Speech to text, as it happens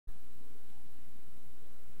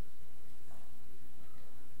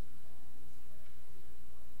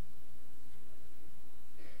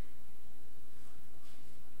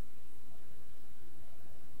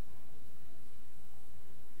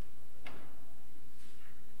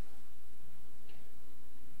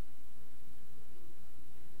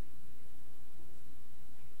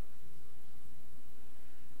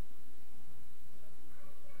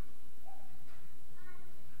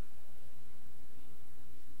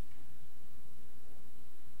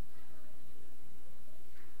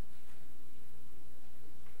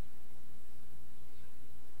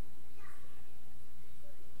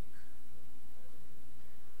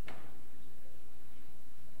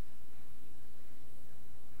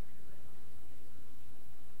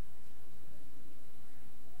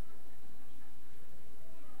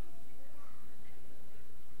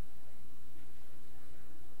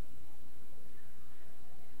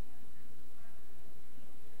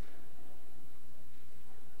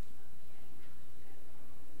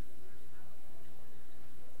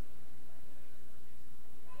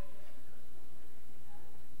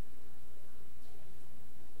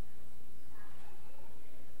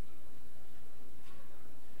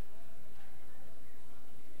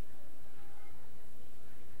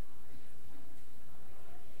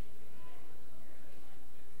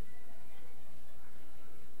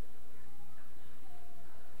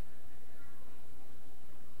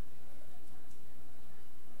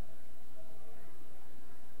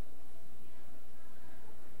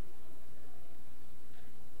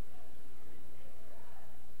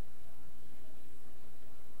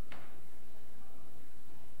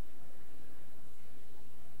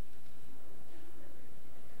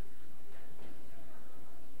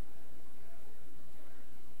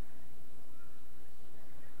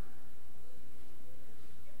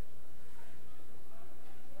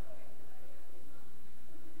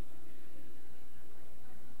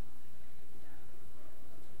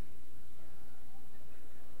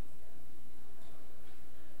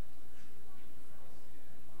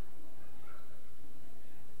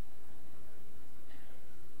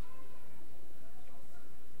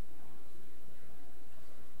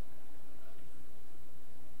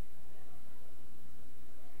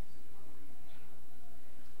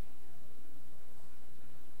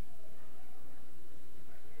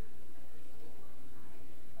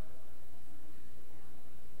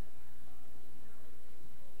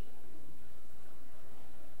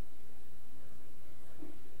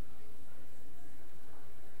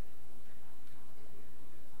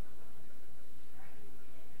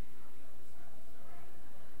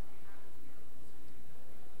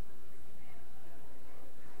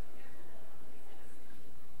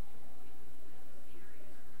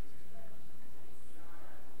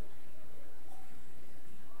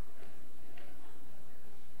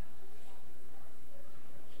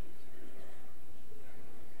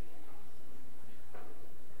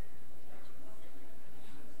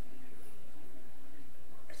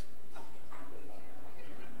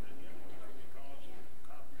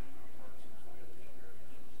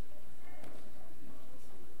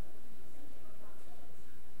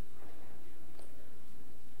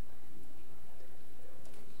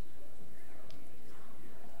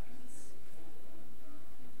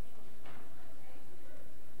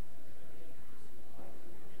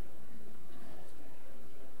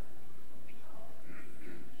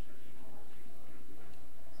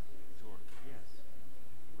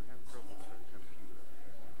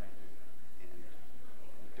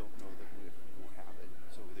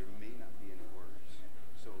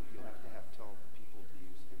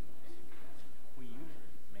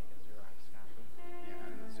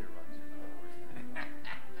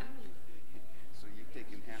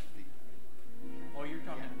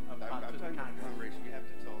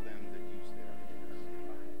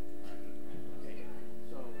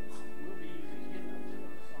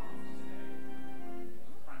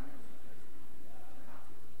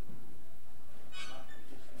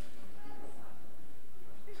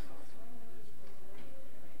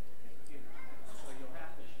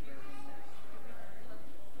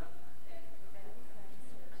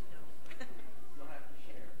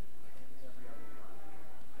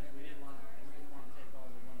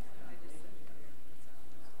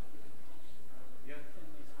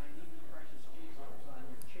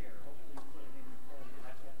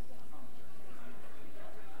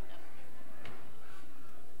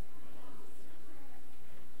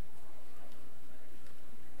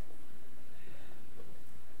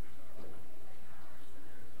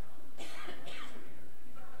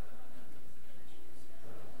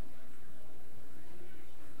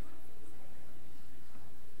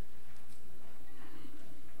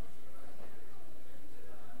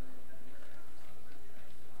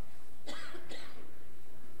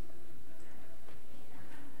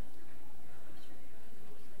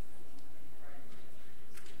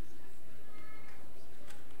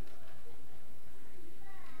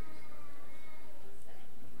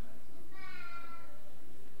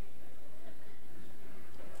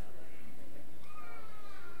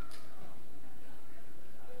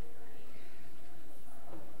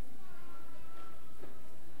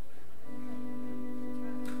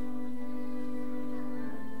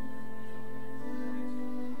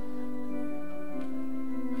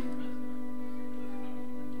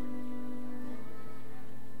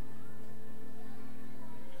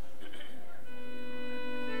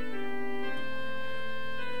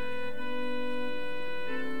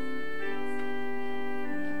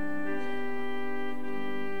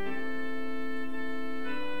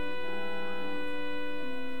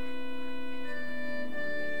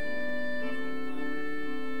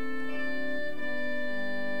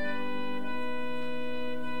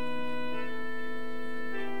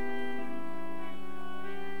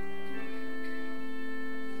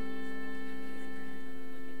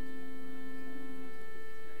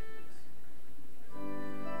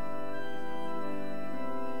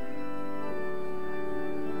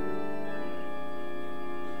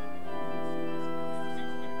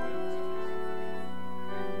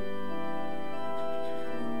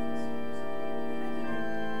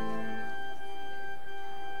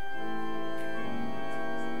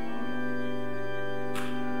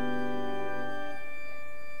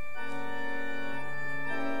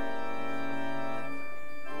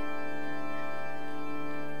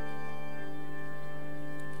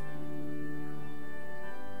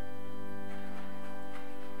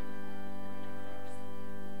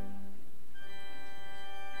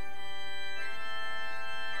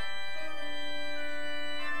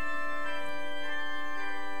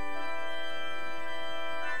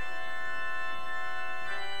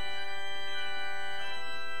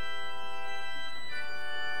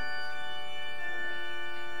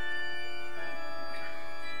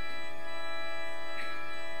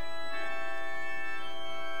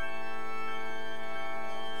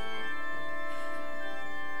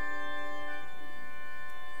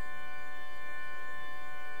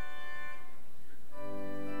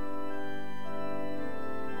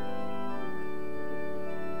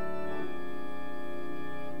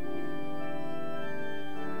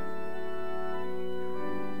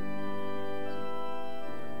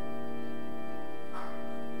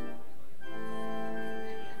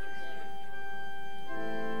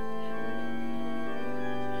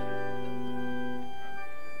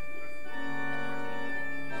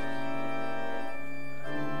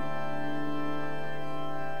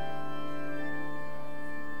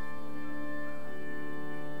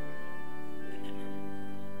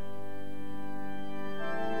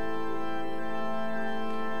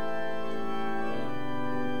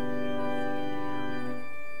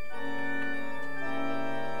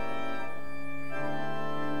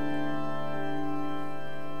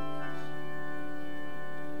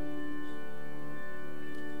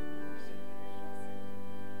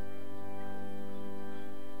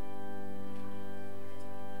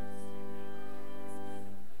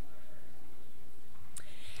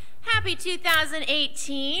Happy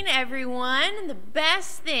 2018, everyone. The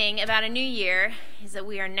best thing about a new year is that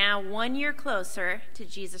we are now 1 year closer to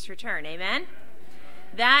Jesus' return. Amen?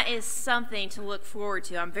 That is something to look forward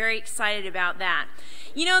to. I'm very excited about that.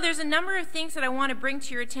 You know, there's a number of things that I want to bring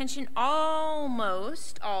to your attention,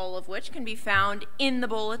 almost all of which can be found in the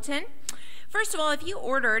bulletin. First of all, if you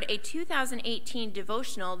ordered a 2018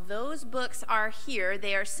 devotional, those books are here.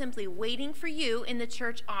 They are simply waiting for you in the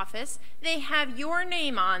church office. They have your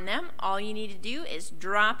name on them. All you need to do is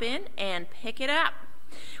drop in and pick it up.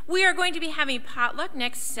 We are going to be having potluck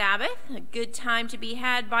next Sabbath, a good time to be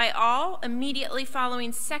had by all, immediately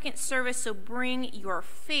following second service, so bring your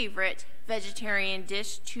favorite vegetarian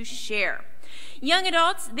dish to share. Young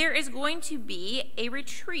adults, there is going to be a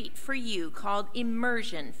retreat for you called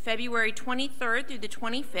Immersion, February 23rd through the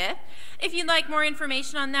 25th. If you'd like more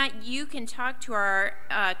information on that, you can talk to our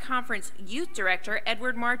conference youth director,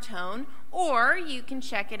 Edward Martone, or you can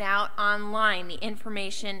check it out online. The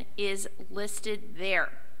information is listed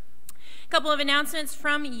there. A couple of announcements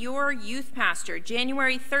from your youth pastor.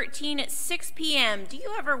 January 13 at 6 p.m. Do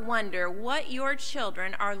you ever wonder what your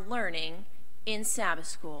children are learning in Sabbath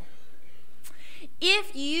school?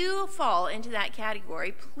 If you fall into that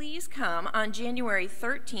category, please come on January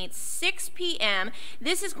 13th, 6 p.m.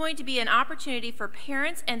 This is going to be an opportunity for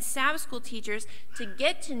parents and Sabbath school teachers to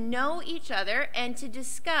get to know each other and to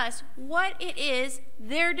discuss what it is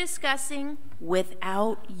they're discussing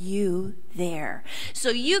without you there. So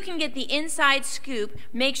you can get the inside scoop.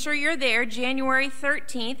 Make sure you're there January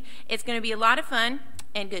 13th. It's going to be a lot of fun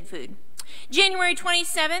and good food. January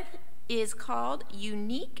 27th, is called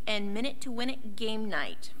Unique and Minute to Win It Game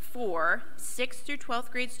Night for 6th through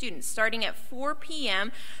 12th grade students. Starting at 4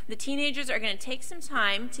 p.m., the teenagers are going to take some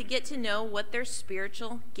time to get to know what their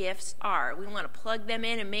spiritual gifts are. We want to plug them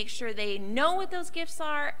in and make sure they know what those gifts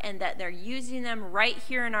are and that they're using them right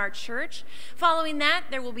here in our church. Following that,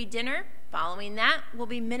 there will be dinner. Following that will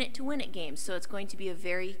be Minute to Win It games, so it's going to be a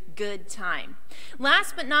very good time.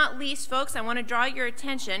 Last but not least, folks, I want to draw your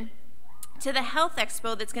attention to the Health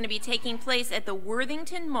Expo that's going to be taking place at the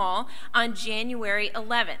Worthington Mall on January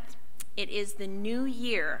 11th. It is the new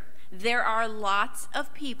year. There are lots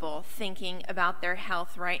of people thinking about their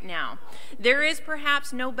health right now. There is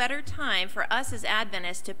perhaps no better time for us as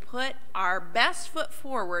Adventists to put our best foot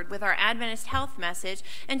forward with our Adventist health message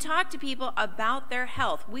and talk to people about their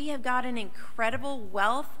health. We have got an incredible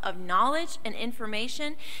wealth of knowledge and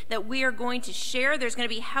information that we are going to share. There's going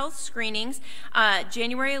to be health screenings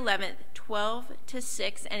January 11th, 12 to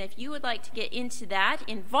 6, and if you would like to get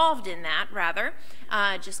involved in that,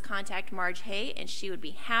 just contact Marge Hay, and she would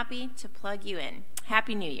be happy to plug you in.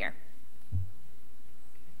 Happy New Year.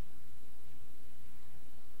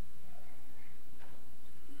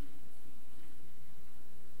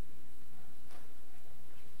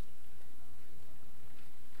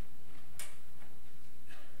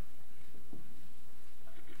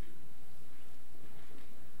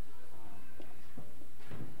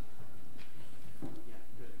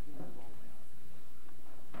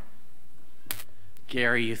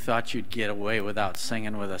 Gary, you thought you'd get away without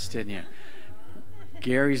singing with us, didn't you?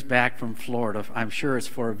 Gary's back from Florida. I'm sure it's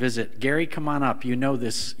for a visit. Gary, come on up. You know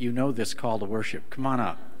this call to worship. Come on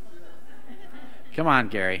up. Come on,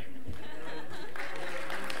 Gary.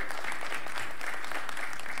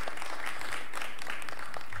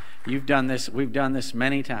 You've done this. We've done this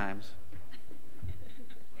many times.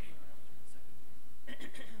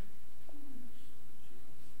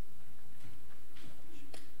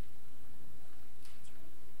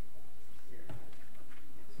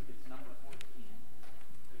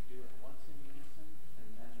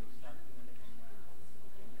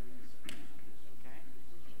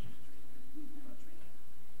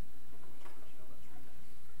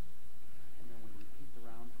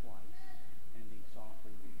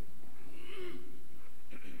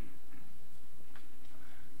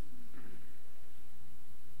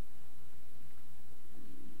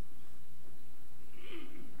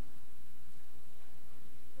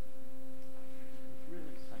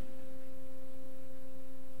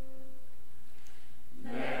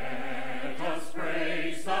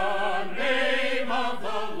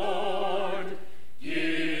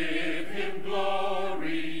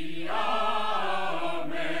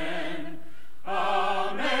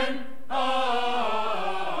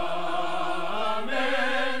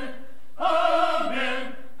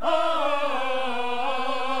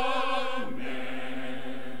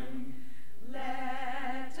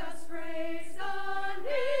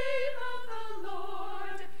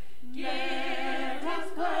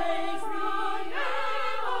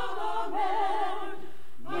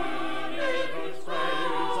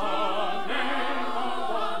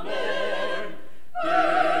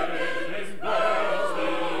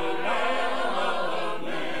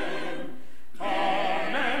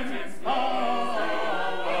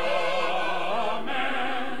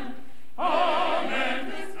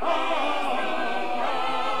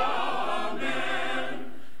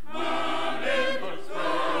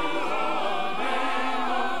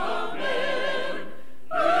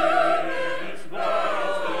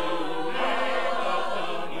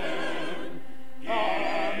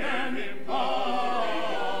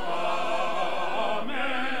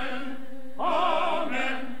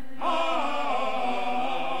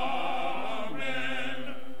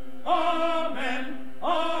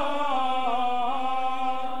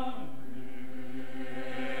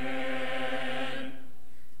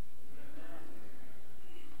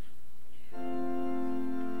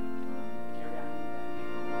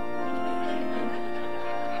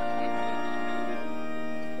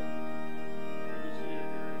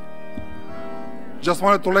 Just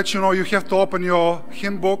wanted to let you know you have to open your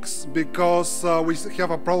hymn books because we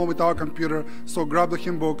have a problem with our computer. So grab the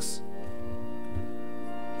hymn books.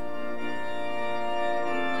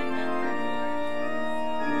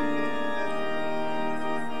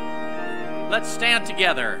 Let's stand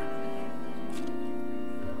together.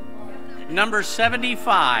 Number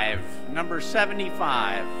 75. Number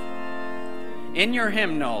 75. In your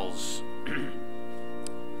hymnals.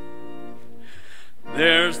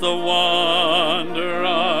 There's the wonder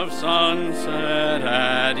of sunset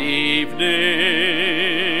at evening,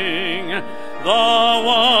 the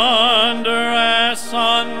wonder as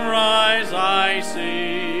sunrise I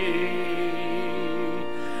see,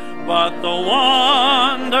 but the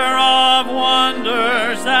wonder of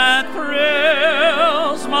wonders that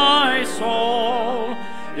thrills my soul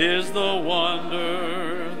is the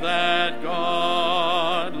wonder that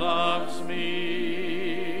God loves me.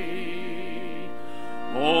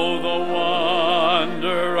 Oh, the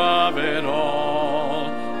wonder of it all,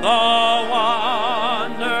 the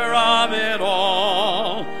wonder of it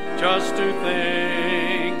all, just to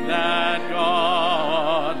think that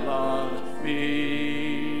God loves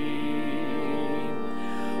me.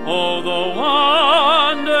 Oh, the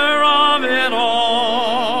wonder of it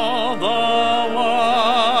all, the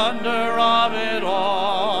wonder of it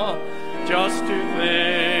all, just to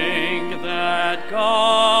think that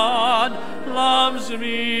God loves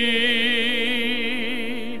me.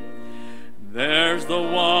 There's the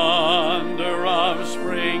wonder of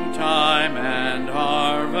springtime and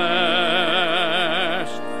harvest,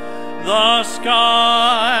 the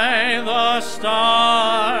sky, the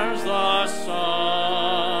stars, the sun,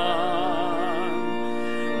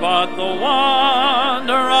 but the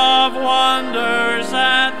wonder of wonders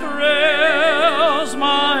that thrills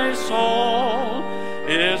my soul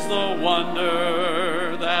is the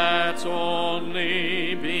wonder that's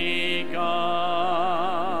only begun.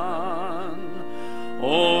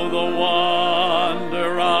 Oh, the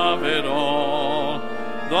wonder of it all,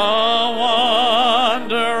 the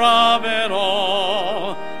wonder of it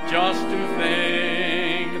all, just to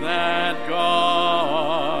think that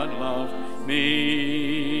God loves me.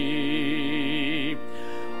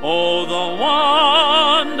 Oh, the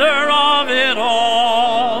wonder of it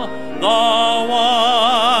all, the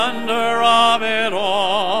wonder of it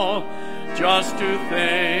all, just to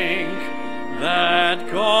think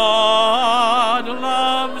that God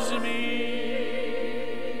loves me.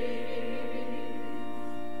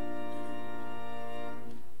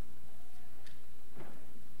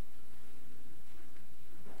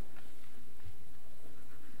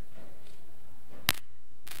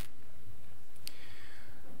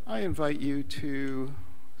 I invite you to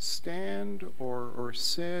stand or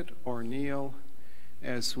sit or kneel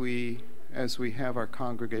as we have our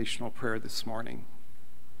congregational prayer this morning.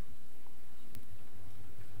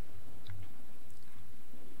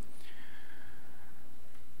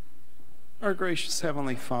 Our gracious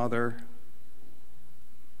Heavenly Father,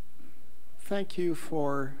 thank you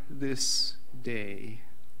for this day.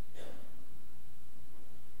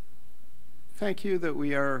 Thank you that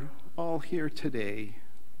we are all here today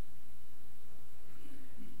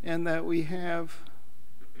and that we have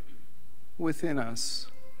within us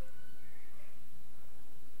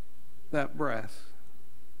that breath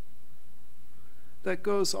that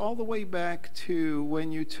goes all the way back to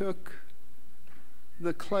when you took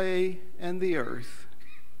the clay and the earth,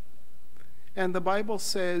 and the Bible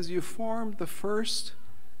says you formed the first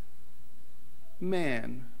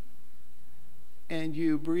man and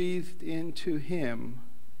you breathed into him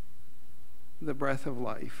the breath of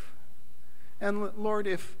life. And Lord,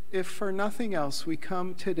 if for nothing else we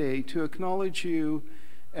come today to acknowledge you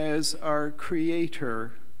as our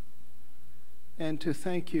Creator and to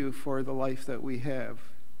thank you for the life that we have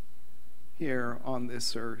here on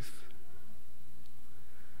this earth.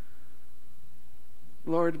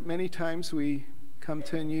 Lord, many times we come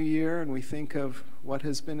to a new year and we think of what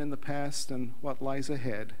has been in the past and what lies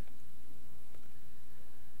ahead.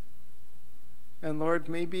 And Lord,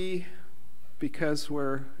 maybe because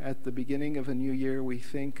we're at the beginning of a new year, we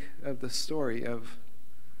think of the story of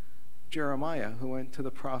Jeremiah, who went to the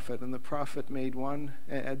prophet, and the prophet made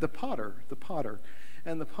the potter,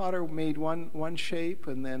 and the potter made one shape,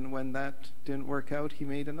 and then when that didn't work out, he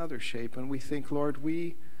made another shape. And we think, Lord,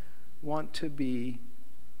 we want to be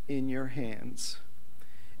in your hands,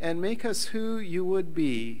 and make us who you would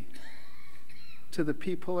be to the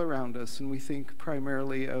people around us. And we think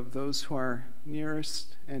primarily of those who are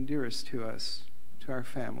nearest and dearest to us, to our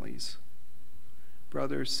families,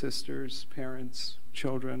 brothers, sisters, parents,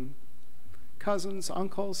 children, cousins,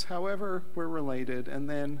 uncles, however we're related, and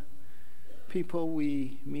then people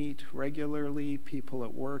we meet regularly, people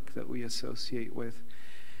at work that we associate with.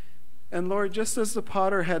 And Lord, just as the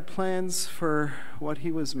potter had plans for what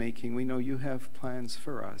he was making, we know you have plans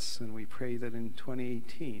for us, and we pray that in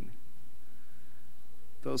 2018,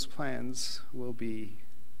 those plans will be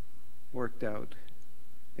worked out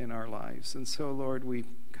in our lives. And so, Lord, we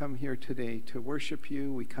come here today to worship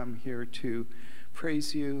you. We come here to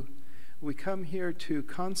praise you. We come here to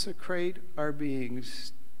consecrate our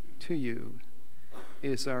beings to you,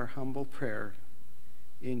 is our humble prayer.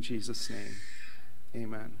 In Jesus' name,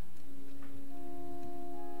 amen.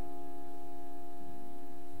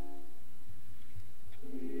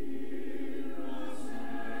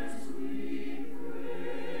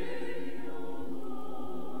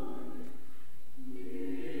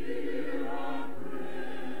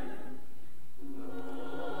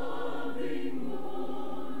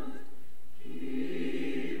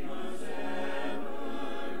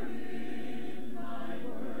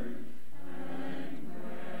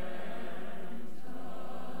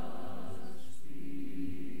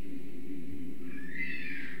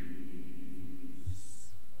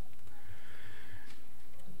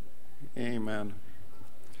 Amen.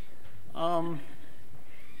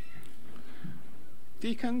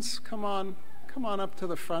 Deacons, come on up to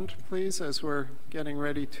the front, please, as we're getting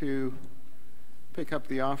ready to pick up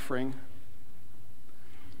the offering.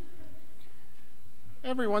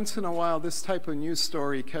 Every once in a while, this type of news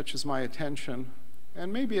story catches my attention,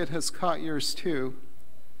 and maybe it has caught yours too.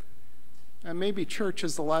 And maybe church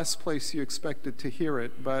is the last place you expected to hear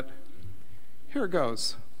it, but here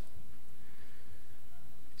goes.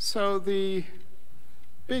 So the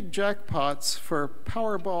big jackpots for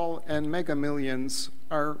Powerball and Mega Millions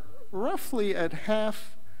are roughly at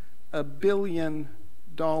 $500 million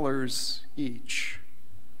each.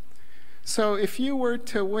 So if you were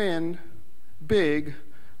to win big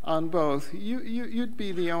on both, you'd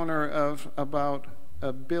be the owner of about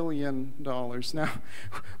 $1 billion. Now,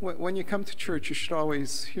 when you come to church, you should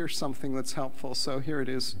always hear something that's helpful. So here it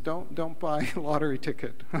is. Don't buy a lottery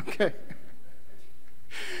ticket, okay?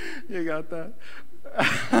 You got that?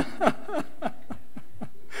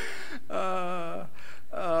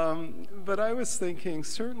 But I was thinking,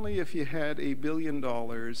 certainly if you had $1 billion,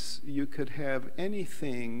 you could have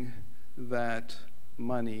anything that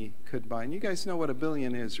money could buy. And you guys know what a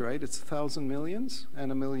billion is, right? It's 1,000 millions,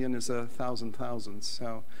 and a million is 1,000 thousands.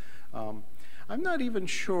 So I'm not even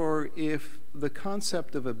sure if the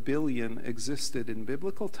concept of a billion existed in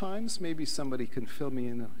biblical times. Maybe somebody can fill me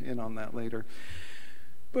in on that later.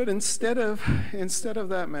 But instead of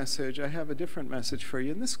that message, I have a different message for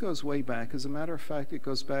you. And this goes way back. As a matter of fact, it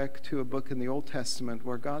goes back to a book in the Old Testament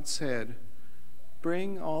where God said,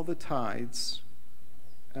 bring all the tithes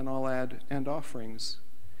and all and offerings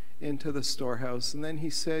into the storehouse. And then he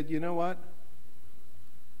said, you know what?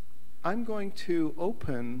 I'm going to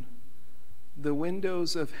open the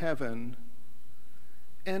windows of heaven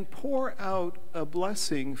and pour out a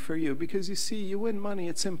blessing for you. Because you see, you win money,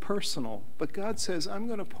 it's impersonal. But God says, I'm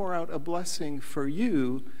going to pour out a blessing for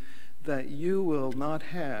you that you will not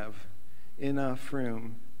have enough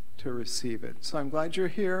room to receive it. So I'm glad you're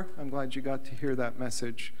here. I'm glad you got to hear that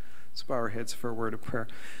message. Let's bow our heads for a word of prayer.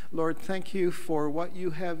 Lord, thank you for what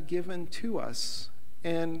you have given to us.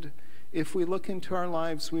 And if we look into our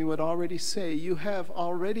lives, we would already say, you have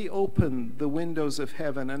already opened the windows of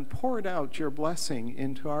heaven and poured out your blessing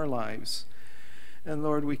into our lives. And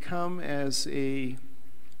Lord, we come as a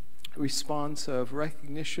response of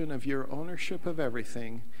recognition of your ownership of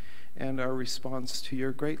everything. And our response to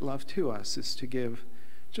your great love to us is to give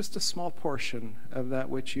just a small portion of that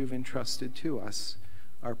which you've entrusted to us.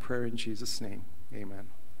 Our prayer in Jesus' name, amen.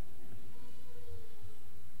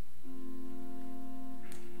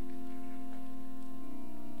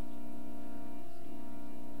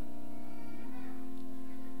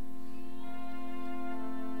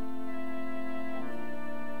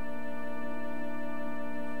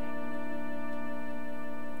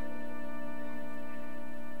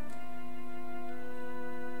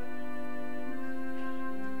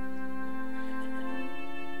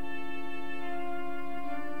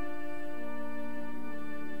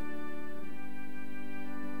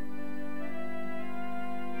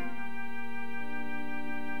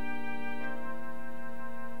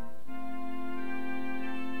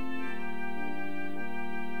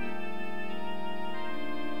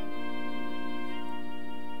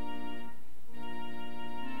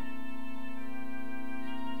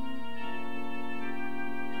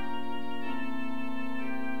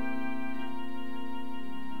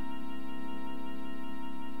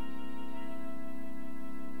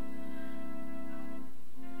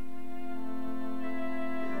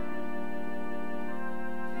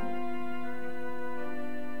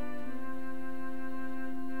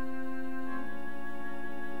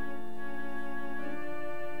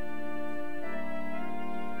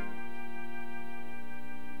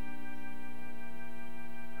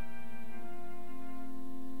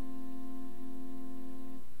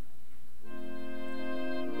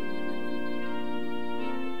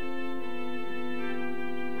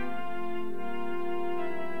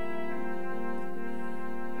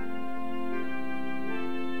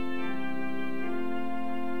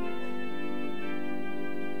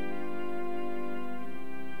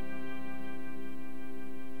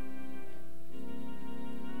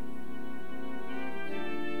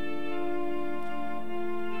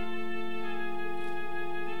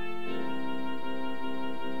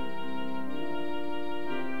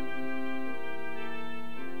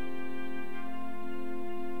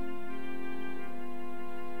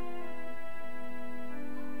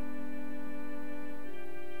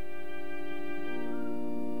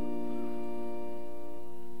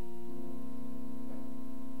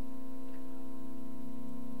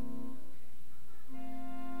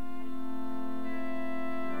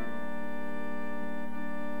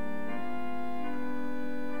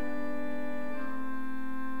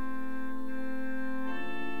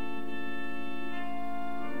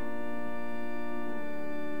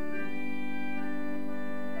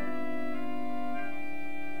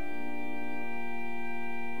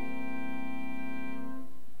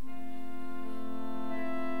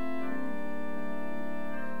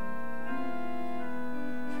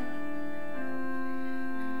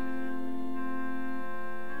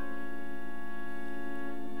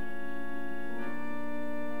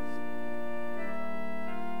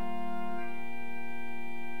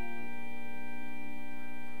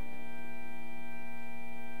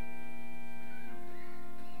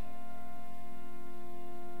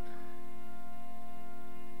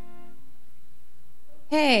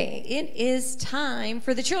 Hey, it is time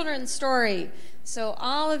for the children's story. So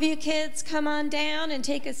all of you kids, come on down and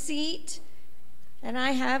take a seat. And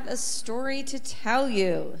I have a story to tell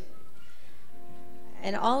you.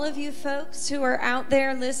 And all of you folks who are out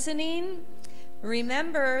there listening,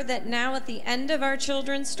 remember that now at the end of our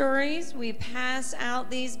children's stories, we pass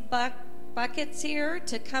out these buckets here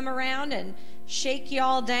to come around and shake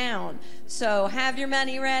y'all down. So have your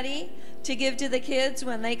money ready to give to the kids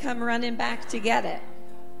when they come running back to get it.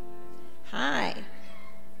 Hi.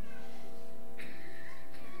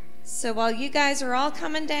 So while you guys are all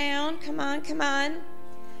coming down, come on.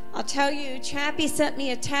 I'll tell you, Chappie sent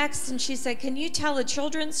me a text and she said, can you tell a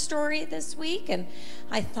children's story this week? And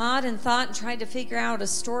I thought and tried to figure out a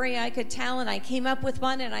story I could tell, and I came up with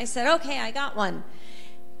one, and I said, okay, I got one.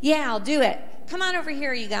 Yeah, I'll do it. Come on over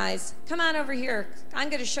here, you guys. Come on over here. I'm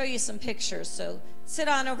going to show you some pictures, so sit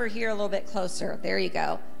on over here a little bit closer. There you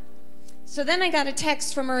go. So then I got a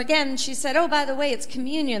text from her again. She said, oh, by the way, it's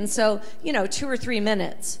communion, so, 2 or 3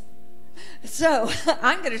 minutes. So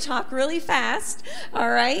I'm going to talk really fast, all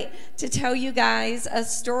right, to tell you guys a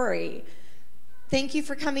story. Thank you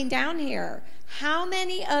for coming down here. How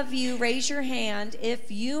many of you, raise your hand, if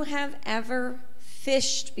you have ever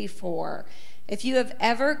fished before? If you have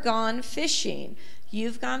ever gone fishing?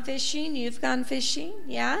 You've gone fishing,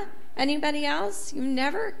 yeah? Anybody else? You've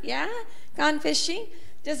never, gone fishing?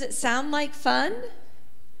 Does it sound like fun?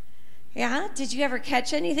 Yeah? Did you ever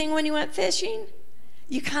catch anything when you went fishing?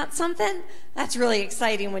 You caught something? That's really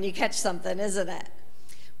exciting when you catch something, isn't it?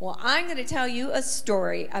 Well, I'm going to tell you a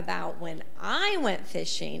story about when I went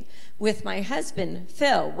fishing with my husband,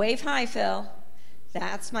 Phil. Wave hi, Phil.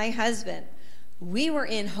 That's my husband. We were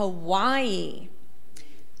in Hawaii,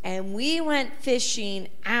 and we went fishing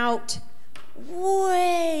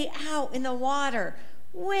way out in the water.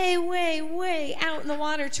 Way out in the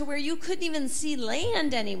water to where you couldn't even see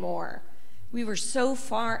land anymore. We were so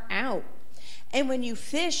far out. And when you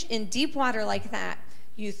fish in deep water like that,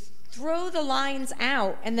 you throw the lines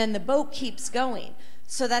out, and then the boat keeps going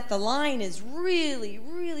so that the line is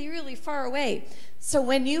really far away. So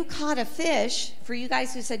when you caught a fish, for you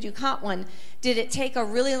guys who said you caught one, did it take a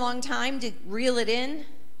really long time to reel it in?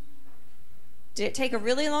 Did it take a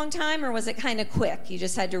really long time, or was it kind of quick? You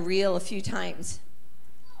just had to reel a few times?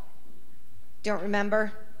 Don't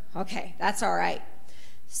remember? Okay, that's all right.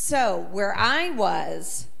 So where I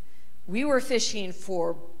was, we were fishing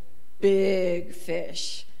for big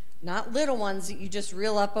fish, not little ones that you just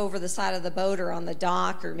reel up over the side of the boat or on the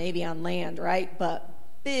dock or maybe on land, right? But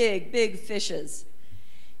big fishes.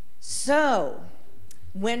 So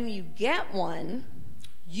when you get one,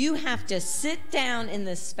 you have to sit down in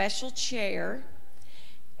this special chair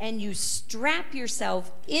and you strap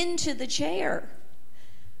yourself into the chair.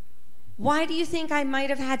 Why do you think I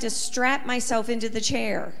might have had to strap myself into the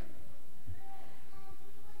chair?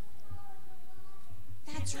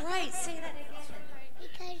 That's right. Say that again.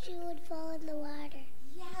 Because you would fall in the water.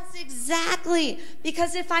 Yes, exactly.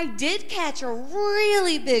 Because if I did catch a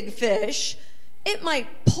really big fish, it might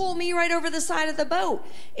pull me right over the side of the boat.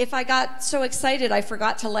 If I got so excited I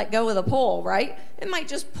forgot to let go of the pole, right? It might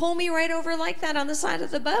just pull me right over like that on the side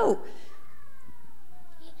of the boat.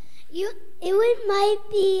 It might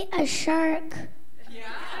be a shark.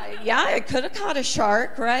 Yeah, I could have caught a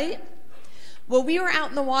shark, right? Well, we were out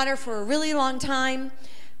in the water for a really long time,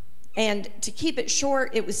 and to keep it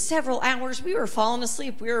short, it was several hours. We were falling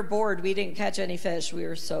asleep. We were bored. We didn't catch any fish. We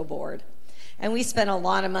were so bored. And we spent a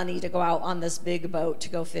lot of money to go out on this big boat to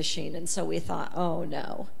go fishing, and so we thought, oh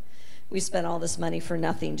no. We spent all this money for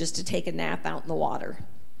nothing just to take a nap out in the water.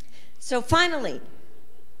 So finally,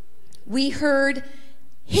 we heard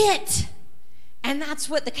hit. And that's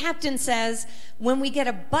what the captain says when we get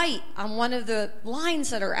a bite on one of the lines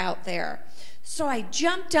that are out there. So I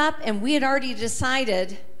jumped up, and we had already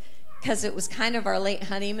decided, because it was kind of our late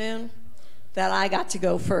honeymoon, that I got to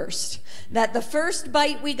go first. That the first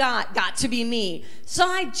bite we got to be me. So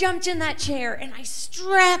I jumped in that chair, and I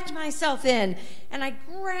strapped myself in, and I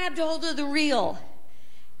grabbed hold of the reel.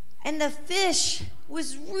 And the fish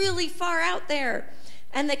was really far out there.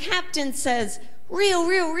 And the captain says,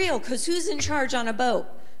 reel, because who's in charge on a boat?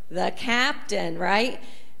 The captain, right?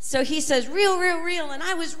 So he says, reel, and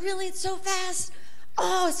I was reeling so fast.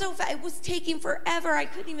 Oh, so fast. It was taking forever. I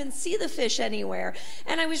couldn't even see the fish anywhere.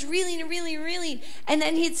 And I was reeling, and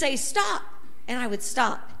then he'd say, stop, and I would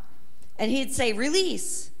stop. And he'd say,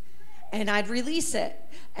 release, and I'd release it.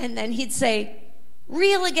 And then he'd say,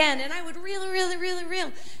 reel again, and I would reel.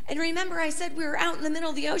 And remember, I said we were out in the middle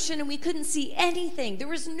of the ocean and we couldn't see anything. There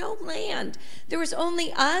was no land. There was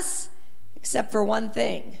only us, except for one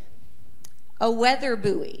thing, a weather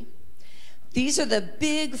buoy. These are the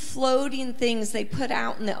big floating things they put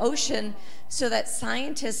out in the ocean so that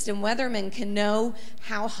scientists and weathermen can know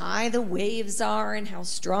how high the waves are and how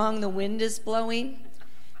strong the wind is blowing.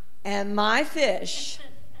 And my fish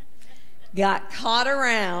got caught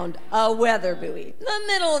around a weather buoy in the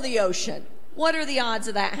middle of the ocean. What are the odds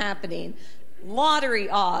of that happening? Lottery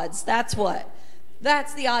odds, that's what.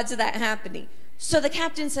 That's the odds of that happening. So the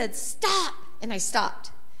captain said, stop, and I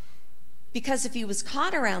stopped. Because if he was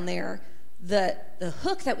caught around there, the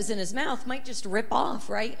hook that was in his mouth might just rip off,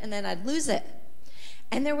 right? And then I'd lose it.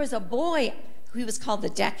 And there was a boy who was called the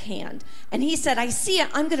deckhand. And he said, I see it.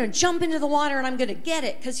 I'm going to jump into the water and I'm going to get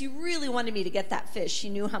it, because he really wanted me to get that fish. He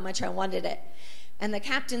knew how much I wanted it. And the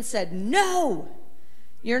captain said, no,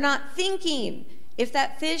 you're not thinking. If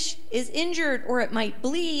that fish is injured or it might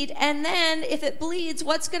bleed, and then if it bleeds,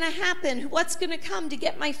 what's going to happen? What's going to come to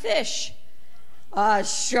get my fish? A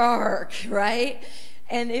shark, right?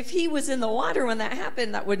 And if he was in the water when that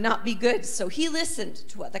happened, that would not be good. So he listened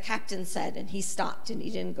to what the captain said, and he stopped, and he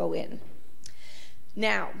didn't go in.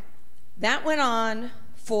 Now, that went on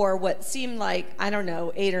for what seemed like, I don't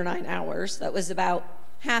know, 8 or 9 hours. That was about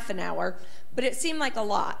half an hour, but it seemed like a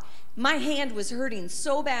lot. My hand was hurting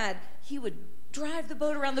so bad, he would drive the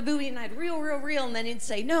boat around the buoy, and I'd reel, and then he'd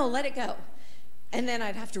say, no, let it go. And then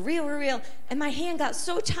I'd have to reel, and my hand got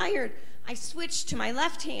so tired, I switched to my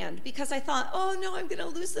left hand because I thought, oh no, I'm gonna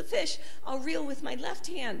lose the fish. I'll reel with my left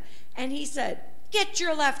hand. And he said, get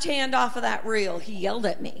your left hand off of that reel. He yelled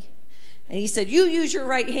at me. And he said, you use your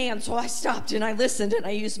right hand. So I stopped and I listened and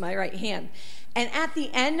I used my right hand. And at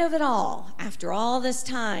the end of it all, after all this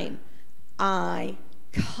time, I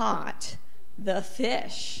caught the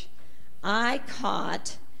fish. I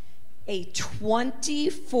caught a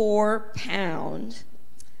 24-pound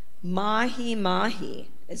mahi-mahi.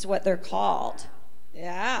 Is what they're called.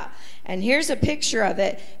 Yeah. And here's a picture of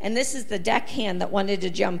it. And this is the deckhand that wanted to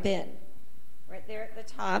jump in. Right there at the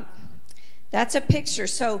top. That's a picture.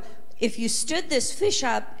 So if you stood this fish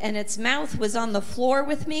up and its mouth was on the floor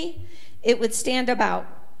with me, it would stand about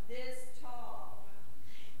this tall.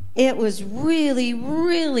 It was really,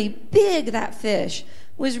 really big, that fish.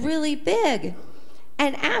 Was really big.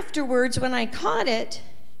 And afterwards, when I caught it,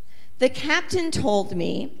 the captain told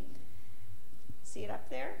me, see it up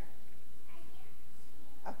there?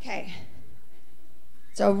 Okay.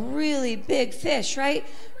 It's a really big fish, right?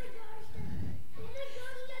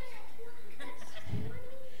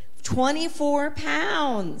 24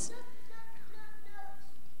 pounds.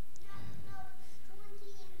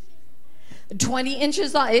 20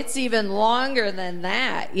 inches long. It's even longer than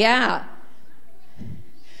that. Yeah.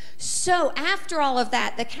 So after all of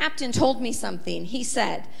that, the captain told me something. He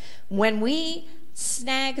said, when we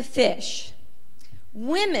snag fish,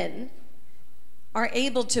 women are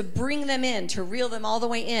able to bring them in, to reel them all the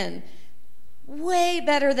way in, way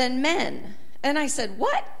better than men. And I said,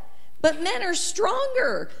 what? But men are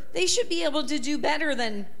stronger. They should be able to do better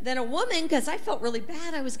than a woman, because I felt really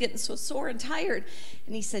bad. I was getting so sore and tired.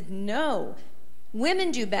 And he said, no,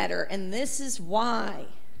 women do better, and this is why.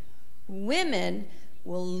 Women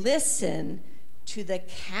will listen to the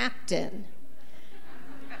captain.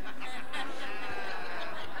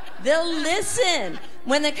 They'll listen.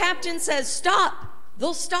 When the captain says stop,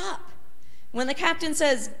 they'll stop. When the captain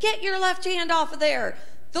says get your left hand off of there,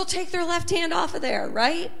 they'll take their left hand off of there,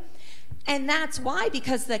 right? And that's why,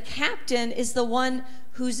 because the captain is the one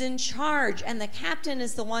who's in charge, and the captain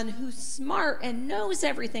is the one who's smart and knows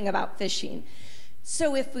everything about fishing.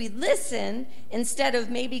 So if we listen, instead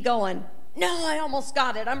of maybe going, no, I almost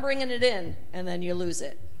got it, I'm bringing it in, and then you lose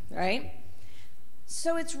it, right?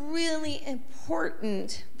 So it's really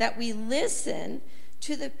important that we listen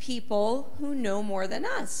to the people who know more than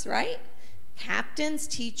us, right? Captains,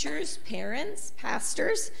 teachers, parents,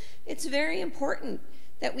 pastors. It's very important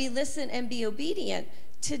that we listen and be obedient.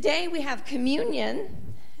 Today we have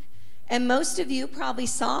communion, and most of you probably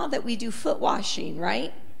saw that we do foot washing,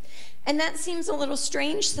 right? And that seems a little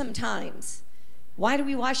strange sometimes. Why do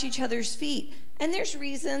we wash each other's feet? And there's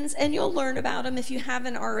reasons, and you'll learn about them if you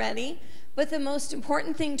haven't already. But the most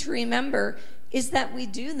important thing to remember is that we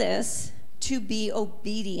do this to be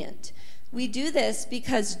obedient. We do this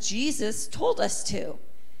because Jesus told us to.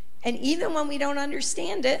 And even when we don't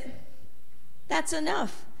understand it, that's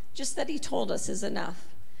enough. Just that he told us is enough.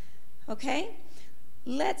 Okay?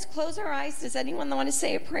 Let's close our eyes. Does anyone want to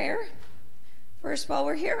say a prayer first while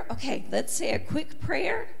we're here? Okay, let's say a quick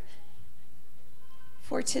prayer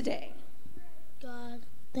for today. God,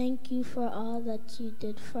 thank you for all that you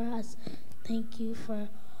did for us. Thank you for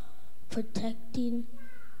protecting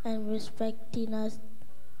and respecting us.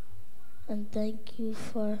 And thank you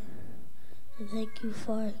for Thank you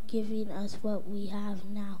for giving us what we have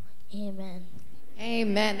now. Amen.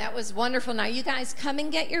 Amen. That was wonderful. Now, you guys come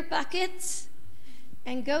and get your buckets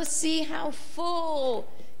and go see how full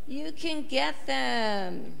you can get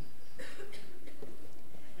them.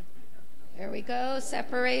 There we go.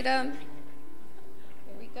 Separate them.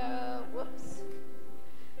 Here we go. Whoops.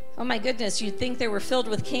 Oh, my goodness. You'd think they were filled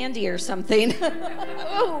with candy or something.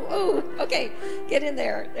 Oh, okay. Get in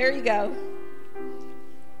there. There you go.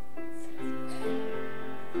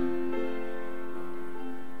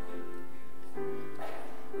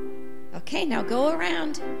 Okay, now go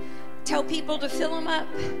around. Tell people to fill them up.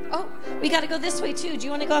 Oh, we got to go this way too. Do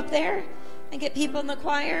you want to go up there and get people in the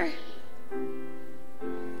choir?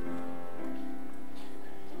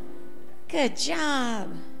 Good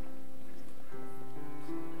job.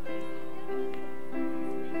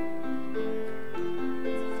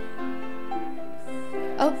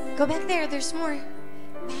 Oh, go back there. There's more.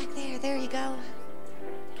 Back there. There you go.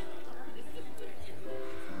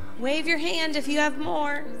 Wave your hand if you have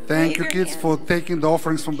more. Thank you, kids, for taking the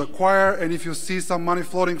offerings from the choir. And if you see some money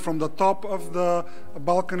floating from the top of the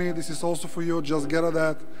balcony, this is also for you. Just get at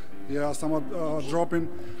that. Yeah, someone dropping.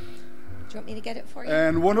 Do you want me to get it for you?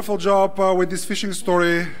 And wonderful job with this fishing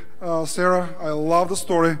story, Sarah. I love the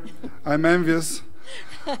story. I'm envious.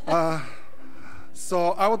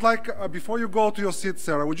 So I would like, before you go to your seat,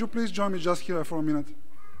 Sarah, would you please join me just here for a minute?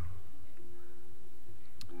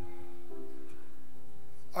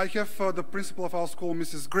 I have the principal of our school,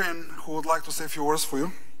 Mrs. Green, who would like to say a few words for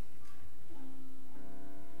you.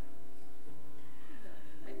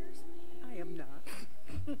 I am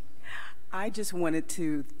not. I just wanted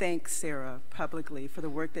to thank Sarah publicly for the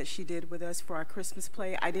work that she did with us for our Christmas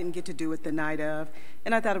play. I didn't get to do it the night of,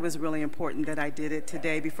 and I thought it was really important that I did it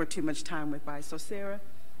today before too much time went by. So Sarah,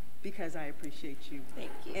 because I appreciate you.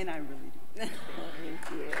 Thank you. And I really do. Thank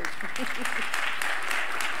you.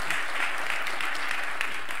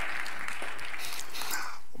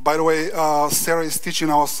 By the way, Sarah is teaching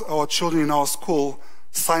our children in our school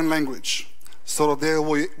sign language, so that they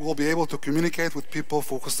will be able to communicate with people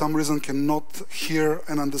who for some reason cannot hear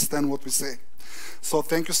and understand what we say. So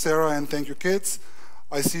thank you, Sarah, and thank you, kids.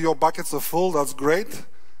 I see your buckets are full. That's great.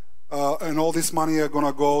 And all this money are going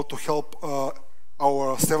to go to help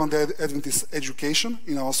our Seventh-day Adventist education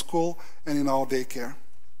in our school and in our daycare.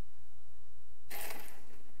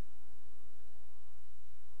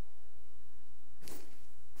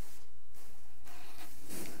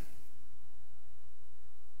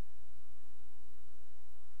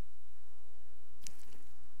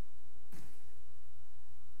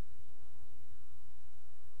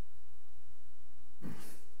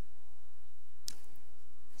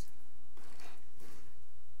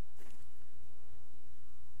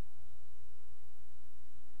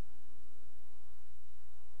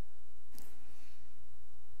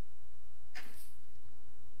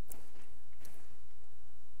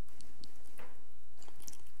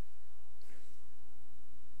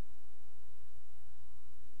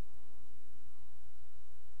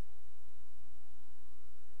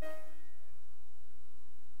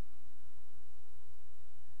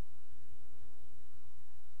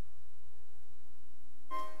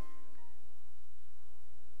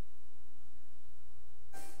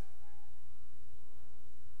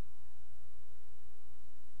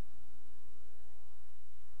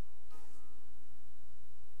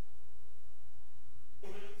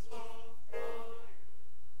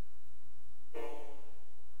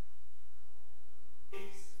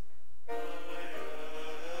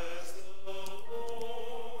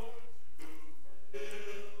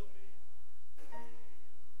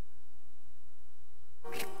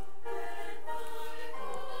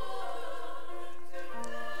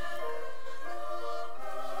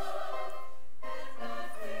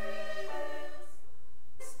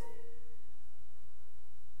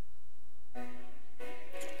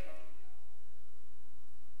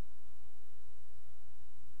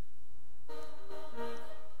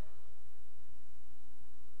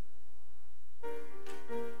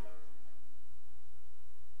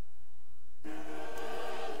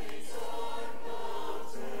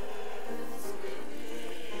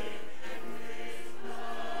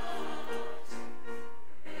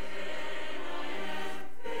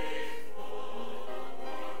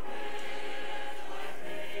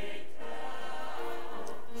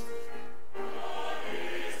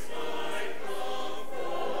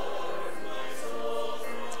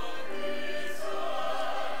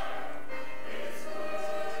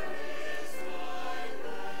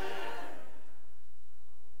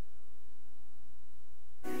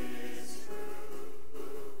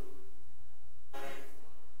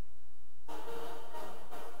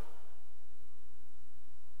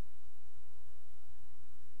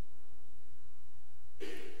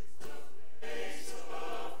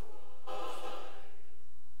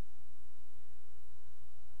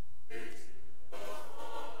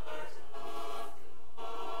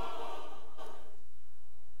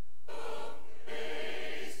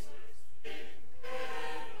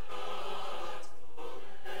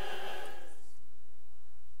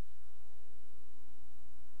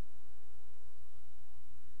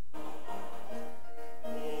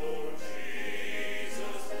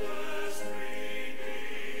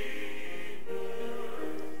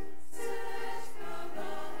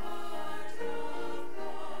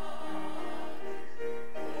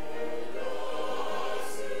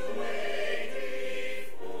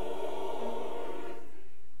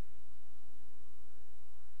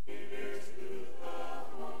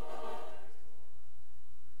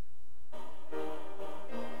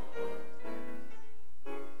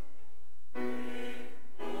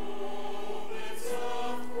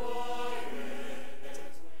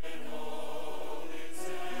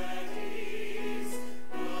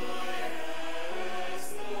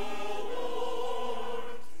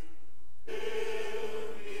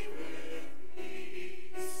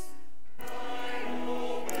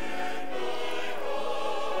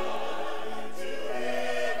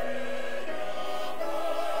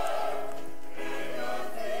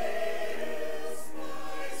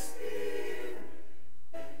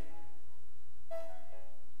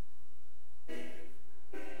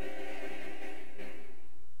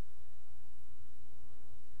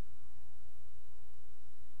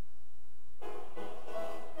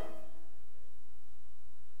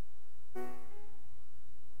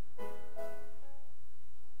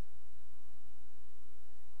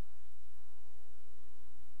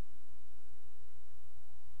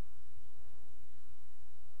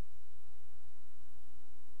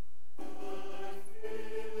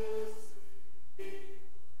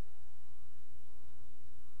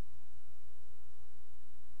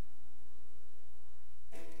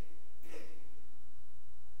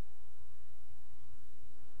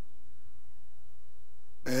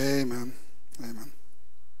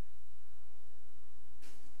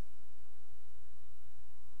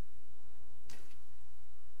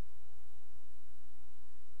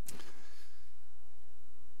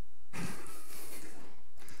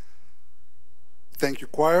 Thank you,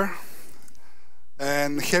 choir.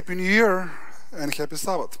 And Happy New Year and Happy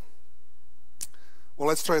Sabbath. Well,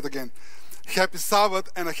 let's try it again. Happy Sabbath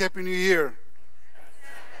and a Happy New Year.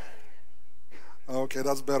 Okay,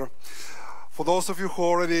 that's better. For those of you who are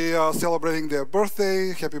already celebrating their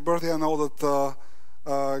birthday, happy birthday. I know that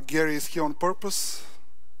Gary is here on purpose.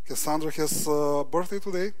 Cassandra has a birthday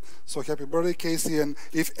today, so happy birthday, Casey. And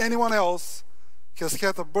if anyone else has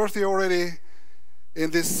had a birthday already in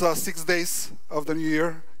these 6 days of the new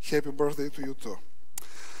year, happy birthday to you too.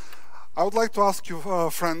 I would like to ask you,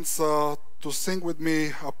 friends, to sing with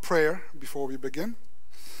me a prayer before we begin.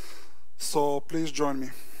 So please join me.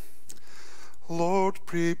 Lord,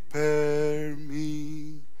 prepare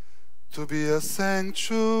me to be a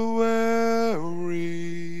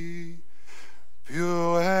sanctuary,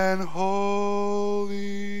 pure and holy,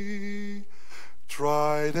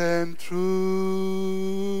 tried and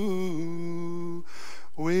true.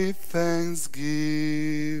 With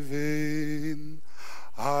thanksgiving,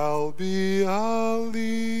 I'll be a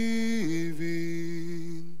living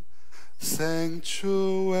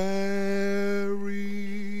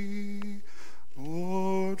sanctuary,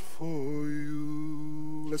 Lord, for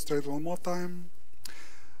you. Let's try it one more time.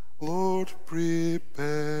 Lord,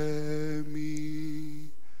 prepare me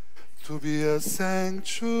to be a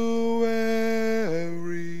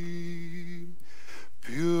sanctuary,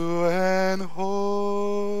 pure and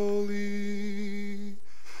holy,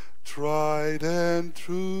 tried and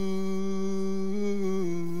true.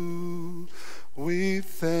 With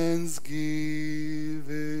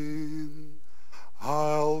thanksgiving,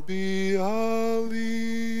 I'll be a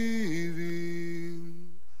living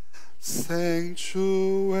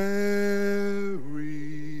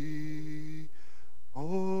sanctuary,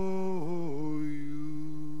 oh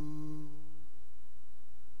you.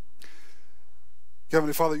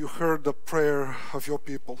 Heavenly Father, you heard the prayer of your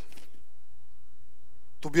people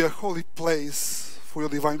to be a holy place for your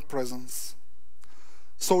divine presence.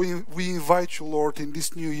 So we invite you, Lord, in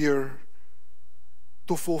this new year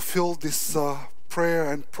to fulfill this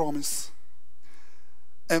prayer and promise.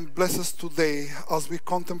 And bless us today as we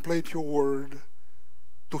contemplate your word,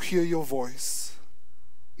 to hear your voice.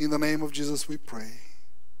 In the name of Jesus we pray.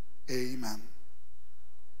 Amen.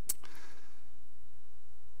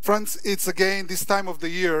 Friends, it's again this time of the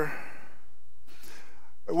year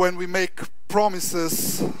when we make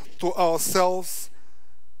promises to ourselves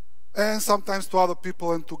and sometimes to other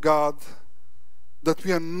people and to God that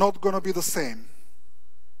we are not going to be the same.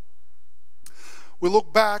 We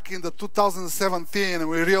look back in the 2017 and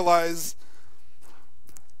we realize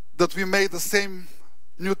that we made the same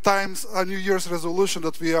New Year's resolution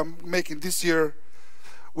that we are making this year.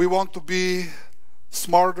 We want to be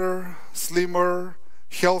smarter, slimmer,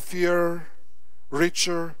 healthier,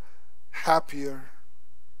 richer, happier.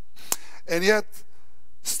 And yet,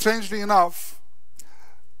 strangely enough,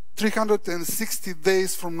 360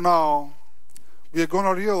 days from now, we are going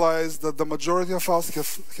to realize that the majority of us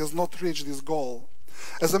has not reached this goal.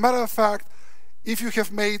 As a matter of fact, if you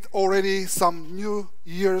have made already some New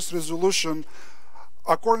Year's resolution,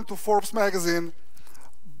 according to Forbes magazine,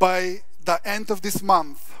 by the end of this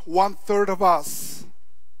month, 1/3 of us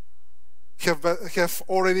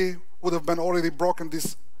would have been already broken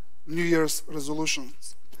these New Year's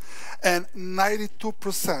resolutions. And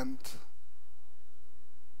 92%,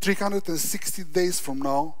 360 days from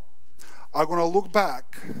now, are going to look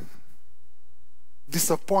back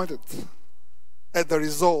disappointed at the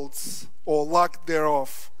results or lack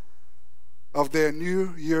thereof of their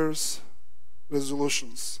New Year's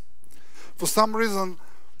resolutions. For some reason,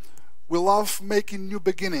 we love making new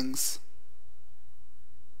beginnings,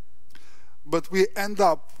 but we end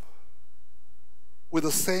up with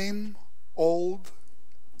the same old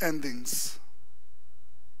endings.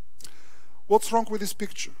 What's wrong with this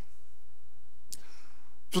picture?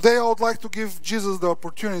 Today I would like to give Jesus the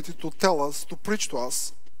opportunity to tell us, to preach to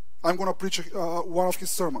us. I'm going to preach one of his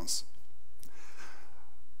sermons.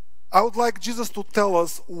 I would like Jesus to tell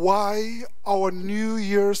us why our New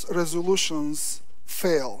Year's resolutions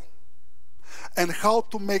fail and how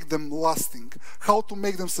to make them lasting, how to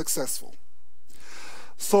make them successful.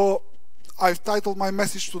 So I've titled my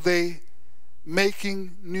message today,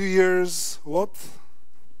 Making New Year's what?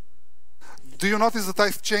 Do you notice that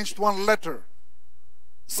I've changed one letter?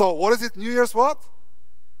 So what is it? New Year's what?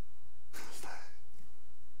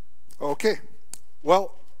 Okay.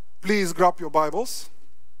 Well, please grab your Bibles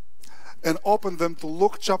and open them to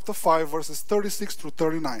Luke chapter 5, verses 36 through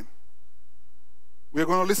 39. We're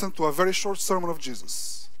going to listen to a very short sermon of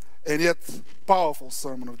Jesus, and yet powerful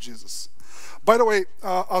sermon of Jesus. By the way,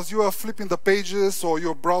 as you are flipping the pages or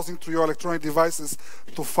you're browsing through your electronic devices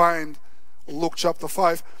to find Luke chapter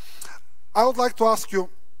 5. I would like to ask you,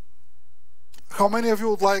 how many of you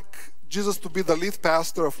would like Jesus to be the lead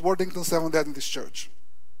pastor of Worthington Seventh-day Adventist Church?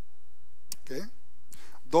 Okay.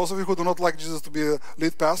 Those of you who do not like Jesus to be a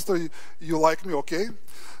lead pastor, you like me, okay?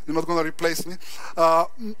 You're not going to replace me.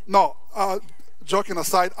 No, joking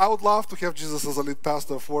aside, I would love to have Jesus as a lead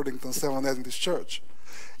pastor of Worthington Seventh-day Adventist Church.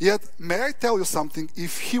 Yet, may I tell you something?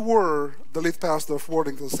 If he were the lead pastor of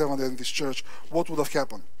Worthington Seventh-day Adventist Church, what would have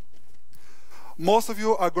happened? Most of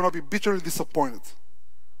you are going to be bitterly disappointed.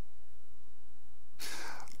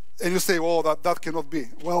 And you say, oh, that cannot be.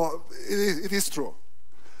 Well, it is true.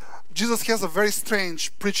 Jesus has a very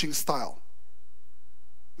strange preaching style.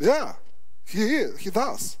 Yeah, he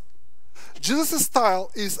does. Jesus' style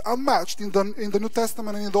is unmatched in the New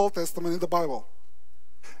Testament and in the Old Testament in the Bible.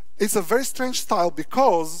 It's a very strange style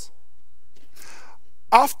because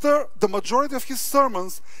after the majority of his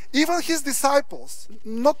sermons, even his disciples,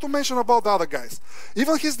 not to mention about the other guys,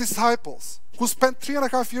 even his disciples who spent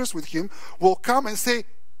 3.5 years with him will come and say,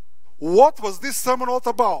 what was this sermon all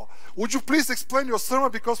about? Would you please explain your sermon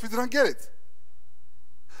because we didn't get it?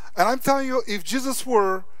 And I'm telling you, if Jesus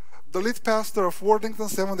were the lead pastor of Worthington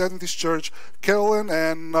Seventh-day Adventist Church, Carolyn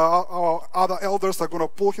and our other elders are going to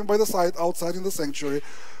pull him by the side outside in the sanctuary.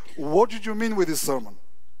 What did you mean with this sermon?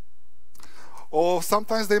 Or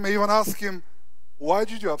sometimes they may even ask him, why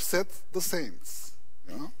did you upset the saints?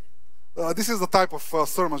 You know? This is the type of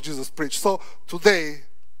sermons Jesus preached. So today,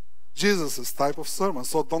 Jesus' type of sermon,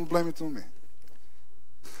 so don't blame it on me.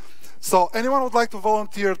 So anyone would like to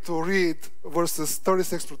volunteer to read verses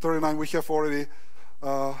 36 to 39? We have already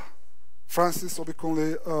Francis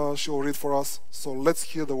Obikunle, she will read for us. So let's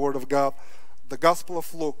hear the word of God. The Gospel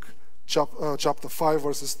of Luke, chapter 5,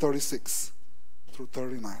 verses 36 through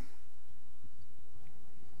 39.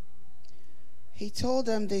 He told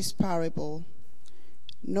them this parable.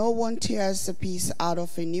 No one tears a piece out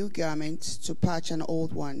of a new garment to patch an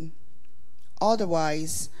old one.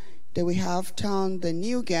 Otherwise, they will have torn the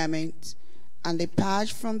new garment, and the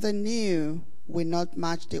patch from the new will not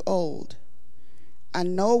match the old.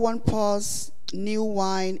 And no one pours new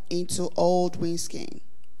wine into old wineskin.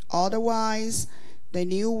 Otherwise, the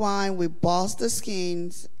new wine will burst the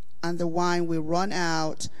skins, and the wine will run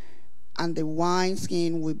out, and the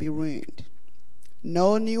wineskin will be ruined.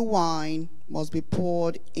 No new wine must be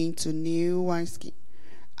poured into new wineskin,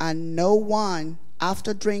 and no one,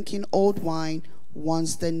 after drinking old wine,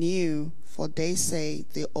 wants the new, for they say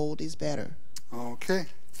the old is better. Okay,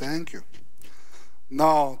 thank you.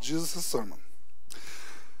 Now, Jesus' sermon.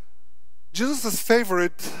 Jesus'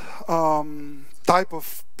 favorite type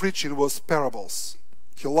of preaching was parables.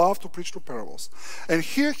 He loved to preach through parables. And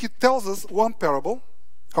here he tells us one parable.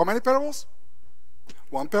 How many parables?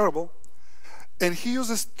 One parable. And he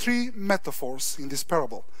uses 3 metaphors in this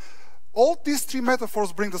parable. All these 3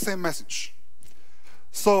 metaphors bring the same message.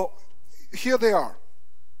 So here they are.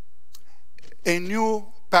 A new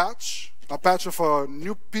patch, a patch of a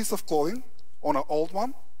new piece of clothing on an old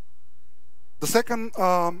one. The second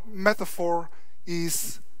metaphor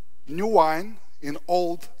is new wine in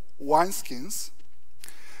old wineskins.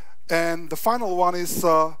 And the final one is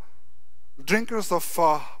drinkers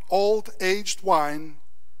of old aged wine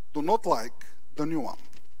do not like the new one.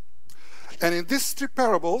 And in these 3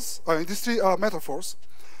 parables, in these 3 metaphors,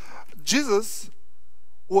 Jesus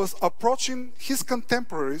was approaching his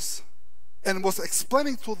contemporaries and was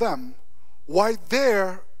explaining to them why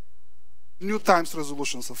their new times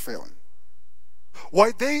resolutions are failing.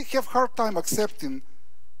 Why they have hard time accepting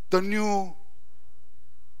the new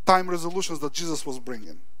time resolutions that Jesus was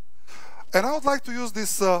bringing. And I would like to use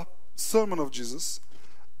this sermon of Jesus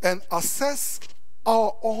and assess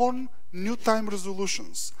our own new time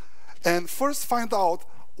resolutions. And first find out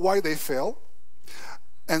why they fail.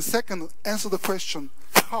 And second, answer the question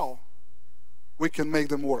how we can make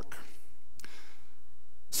them work.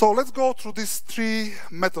 So let's go through these 3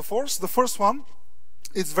 metaphors. The first one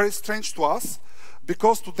is very strange to us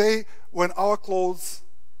because today when our clothes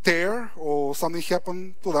tear or something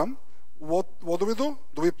happen to them, what do?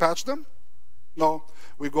 Do we patch them? No.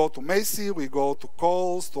 We go to Macy, we go to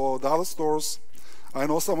Kohl's, to the other stores. I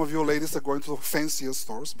know some of you ladies are going to fancier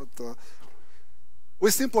stores, but we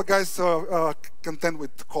simple guys are content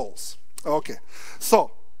with Kohl's. Okay.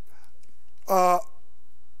 So,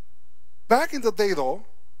 back in the day though,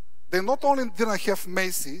 they not only didn't have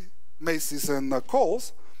Macy's and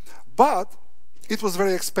Kohl's, but it was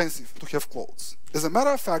very expensive to have clothes. As a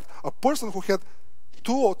matter of fact, a person who had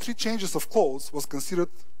 2 or 3 changes of clothes was considered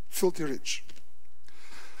filthy rich.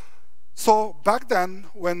 So back then,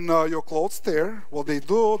 when your clothes tear, what they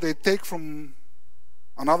do, they take from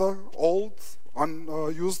another old,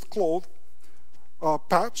 unused cloth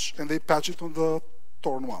patch, and they patch it on the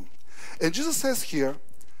torn one. And Jesus says here,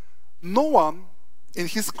 no one in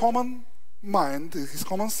his common mind, in his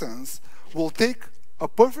common sense, will take a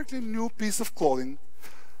perfectly new piece of clothing,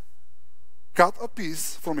 cut a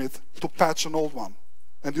piece from it to patch an old one.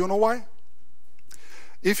 And do you know why?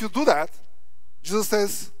 If you do that, Jesus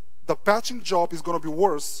says the patching job is going to be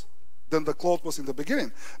worse than the cloth was in the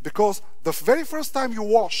beginning. Because the very first time you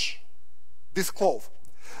wash this cloth,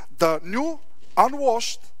 the new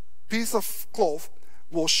unwashed piece of cloth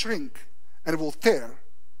will shrink and will tear.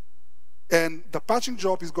 And the patching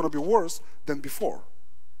job is going to be worse than before.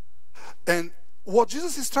 And what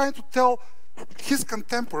Jesus is trying to tell his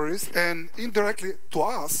contemporaries and indirectly to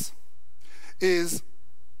us is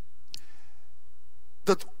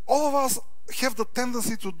that all of us have the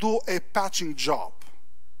tendency to do a patching job.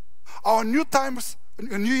 Our New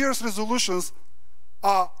Year's resolutions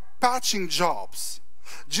are patching jobs.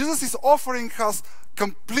 Jesus is offering us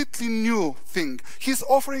completely new thing. He's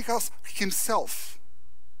offering us himself.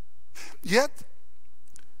 Yet,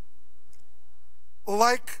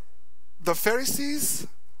 like the Pharisees,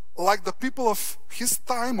 like the people of his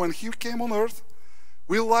time when he came on earth,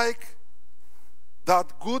 we like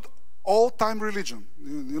that good old-time religion.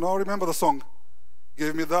 You know, remember the song?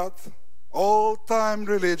 Give me that old-time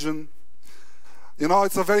religion. You know,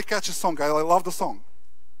 it's a very catchy song. I love the song.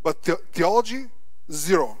 But theology,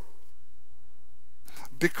 zero.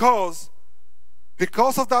 Because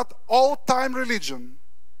of that old-time religion,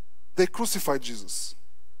 they crucified Jesus.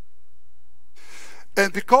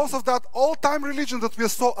 And because of that old-time religion that we are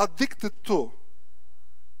so addicted to,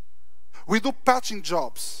 we do patching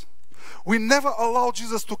jobs. We never allow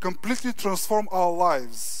Jesus to completely transform our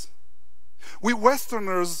lives. We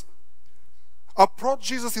Westerners approach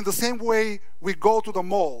Jesus in the same way we go to the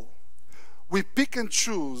mall. We pick and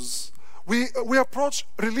choose. We approach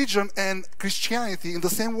religion and Christianity in the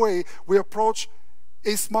same way we approach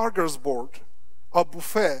a smorgasbord, a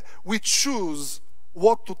buffet. We choose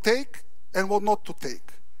what to take and what not to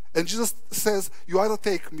take. And Jesus says, you either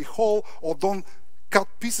take me whole or don't cut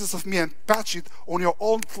pieces of me and patch it on your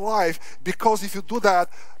own life, because if you do that,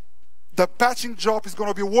 the patching job is going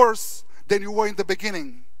to be worse than you were in the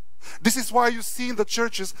beginning. This is why you see in the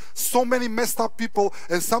churches so many messed up people,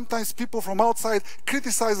 and sometimes people from outside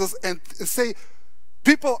criticize us and say,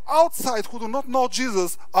 people outside who do not know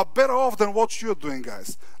Jesus are better off than what you're doing,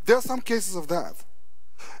 guys. There are some cases of that.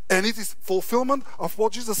 And it is fulfillment of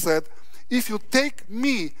what Jesus said. If you take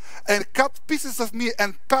me and cut pieces of me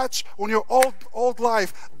and patch on your old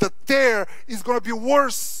life, the tear is going to be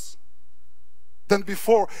worse than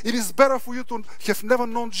before. It is better for you to have never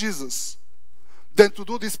known Jesus than to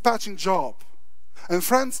do this patching job. And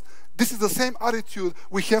friends, this is the same attitude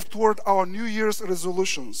we have toward our New Year's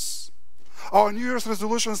resolutions. Our New Year's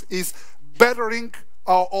resolutions is bettering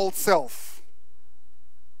our old self.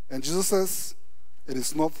 And Jesus says, it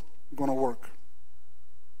is not going to work.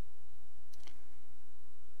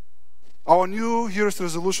 Our New Year's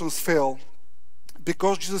resolutions fail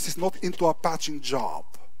because Jesus is not into a patching job.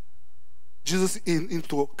 Jesus is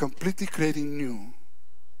into completely creating new.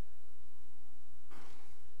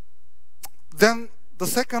 Then the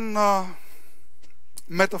second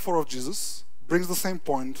metaphor of Jesus brings the same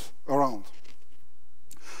point around.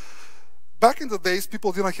 Back in the days,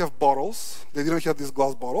 people didn't have bottles. They didn't have these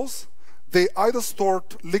glass bottles. They either stored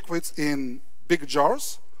liquids in big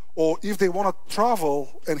jars, or if they want to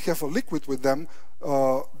travel and have a liquid with them,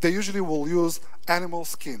 they usually will use animal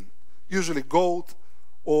skin, usually goat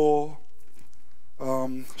or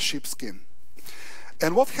sheep skin.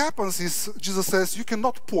 And what happens is, Jesus says, you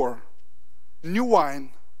cannot pour new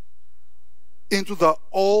wine into the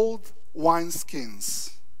old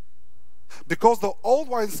wineskins, because the old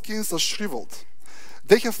wineskins are shriveled.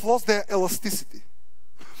 They have lost their elasticity.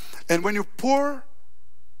 And when you pour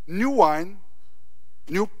new wine,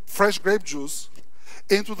 new fresh grape juice,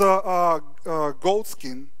 into the goat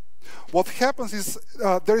skin, what happens is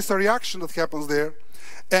there is a reaction that happens there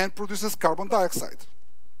and produces carbon dioxide.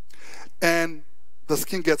 And the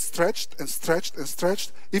skin gets stretched and stretched and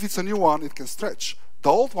stretched. If it's a new one, it can stretch. The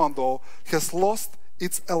old one, though, has lost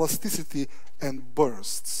its elasticity and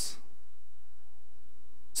bursts.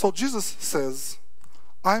 So Jesus says,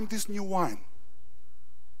 I'm this new wine.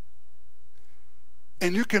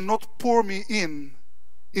 And you cannot pour me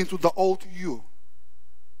into the old you.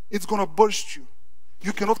 It's going to burst you.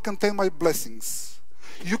 You cannot contain my blessings.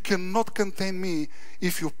 You cannot contain me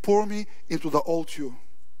if you pour me into the old you.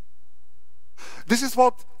 This is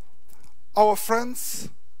what our friends,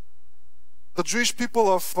 the Jewish people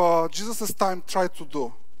of Jesus' time, tried to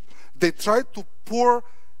do. They tried to pour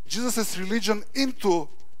Jesus' religion into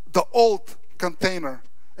the old container.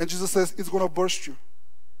 And Jesus says, it's going to burst you.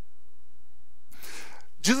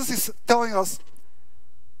 Jesus is telling us,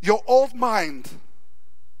 your old mind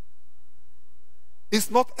is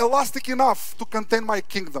not elastic enough to contain my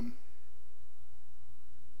kingdom.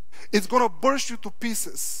 It's going to burst you to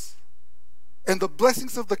pieces. And the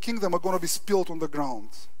blessings of the kingdom are going to be spilled on the ground.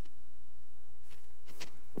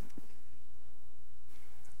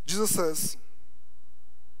 Jesus says,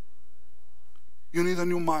 you need a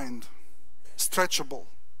new mind, stretchable.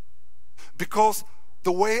 Because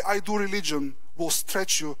the way I do religion will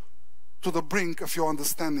stretch you to the brink of your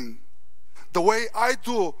understanding. The way I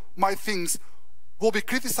do my things will be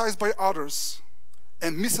criticized by others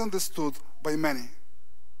and misunderstood by many.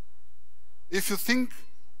 If you think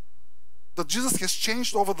that Jesus has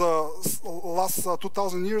changed over the last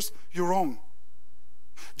 2,000 years, you're wrong.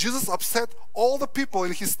 Jesus upset all the people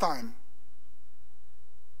in his time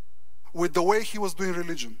with the way he was doing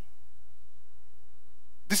religion.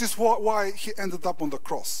 This is why he ended up on the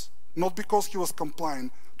cross. Not because he was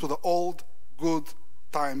complying to the old, good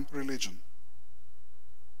time religion.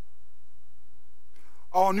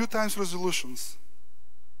 Our New Times resolutions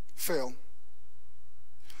fail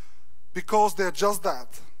because they're just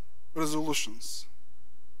that, resolutions.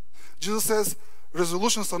 Jesus says,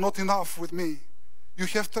 resolutions are not enough with me. You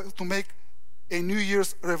have to make a New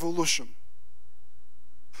Year's revolution.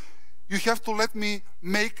 You have to let me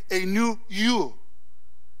make a new you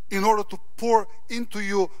in order to pour into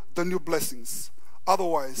you the new blessings.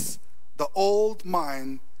 Otherwise, the old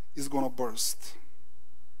mind is going to burst.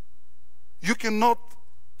 You cannot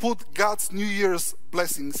put God's New Year's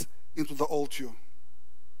blessings into the old you.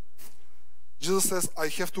 Jesus says, I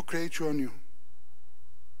have to create you anew.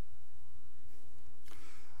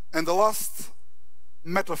 And the last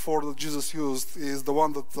metaphor that Jesus used is the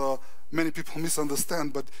one that many people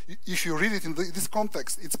misunderstand, but if you read it in this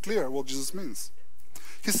context, it's clear what Jesus means.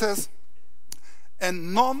 He says,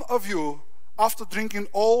 and none of you, after drinking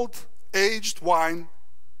old, aged wine,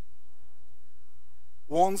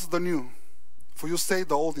 wants the new. For you say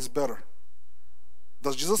the old is better.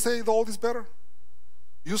 Does Jesus say the old is better?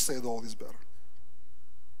 You say the old is better.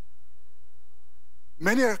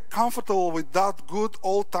 Many are comfortable with that good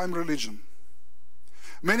old-time religion.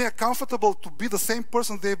 Many are comfortable to be the same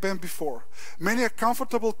person they've been before. Many are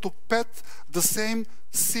comfortable to pet the same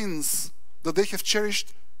sins that they have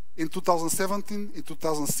cherished in 2017, in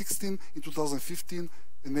 2016, in 2015,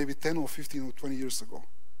 and maybe 10 or 15 or 20 years ago.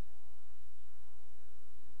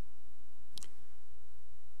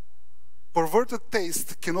 Perverted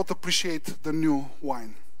taste cannot appreciate the new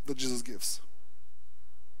wine that Jesus gives.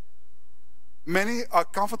 Many are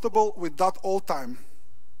comfortable with that old time.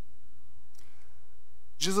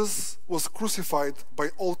 Jesus was crucified by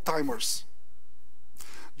old-timers.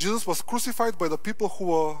 Jesus was crucified by the people who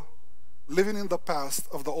were living in the past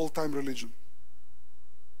of the old-time religion.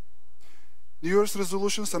 New Year's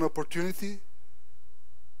resolutions and opportunity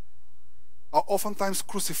are oftentimes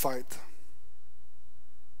crucified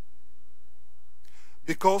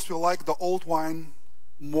because we like the old wine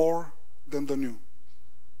more than the new.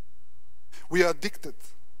 We are addicted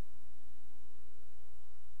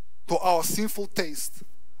to our sinful taste,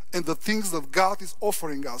 and the things that God is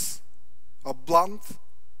offering us are blunt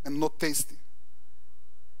and not tasty.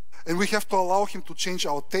 And we have to allow Him to change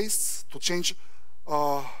our tastes, to change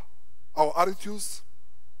our attitudes,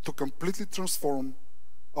 to completely transform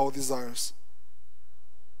our desires.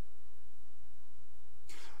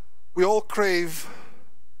 We all crave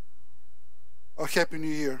a happy new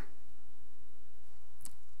year.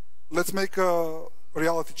 Let's make a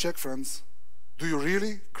reality check, friends. Do you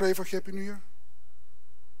really crave a happy new year?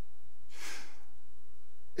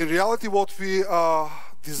 In reality, what we are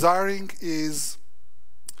desiring is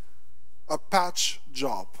a patch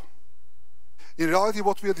job. In reality,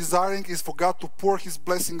 what we are desiring is for God to pour His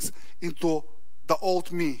blessings into the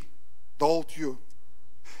old me, the old you.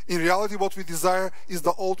 In reality, what we desire is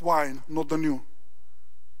the old wine, not the new.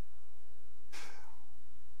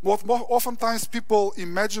 What oftentimes people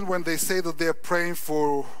imagine when they say that they are praying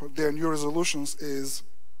for their new resolutions is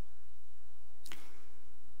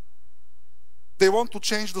they want to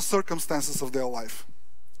change the circumstances of their life.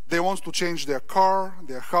 They want to change their car,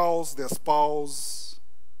 their house, their spouse,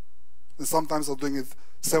 and sometimes they're doing it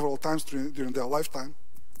several times during their lifetime.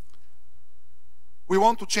 We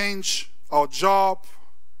want to change our job.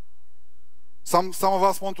 Some of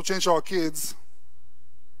us want to change our kids.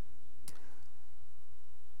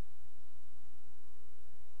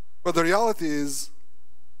 But the reality is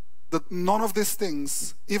that none of these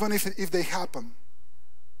things, even if they happen,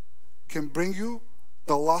 can bring you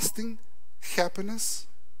the lasting happiness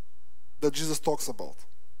that Jesus talks about.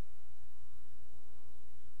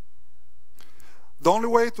 The only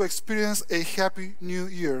way to experience a happy new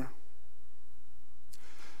year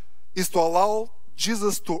is to allow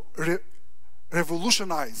Jesus to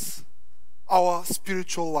revolutionize our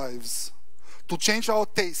spiritual lives, to change our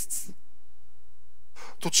tastes,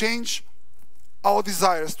 to change our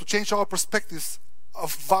desires, to change our perspectives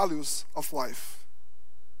of values of life,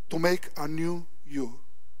 to make a new you,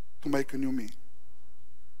 to make a new me.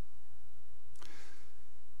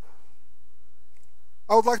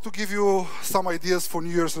 I would like to give you some ideas for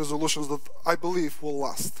New Year's resolutions that I believe will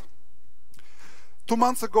last. 2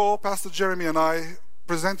 months ago, Pastor Jeremy and I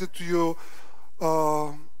presented to you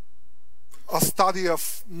a study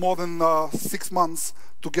of more than 6 months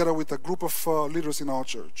together with a group of leaders in our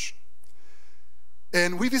church.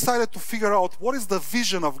 And we decided to figure out what is the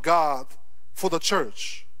vision of God for the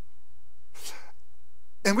church.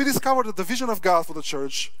 And we discovered that the vision of God for the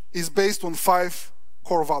church is based on 5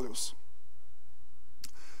 core values.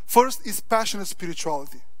 First is passionate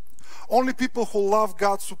spirituality. Only people who love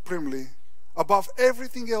God supremely, above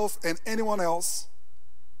everything else and anyone else,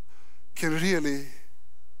 can really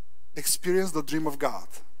experience the dream of God.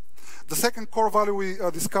 The second core value we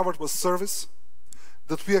discovered was service,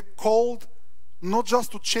 that we are called not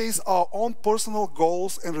just to chase our own personal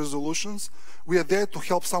goals and resolutions, we are there to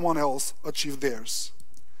help someone else achieve theirs.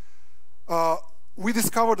 We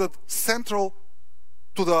discovered that central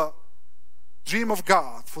to the dream of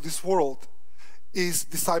God for this world is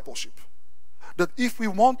discipleship. That if we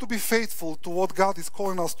want to be faithful to what God is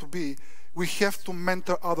calling us to be, we have to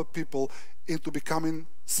mentor other people into becoming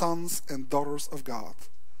sons and daughters of God.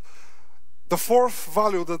 The fourth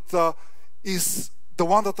value that is the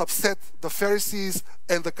one that upset the Pharisees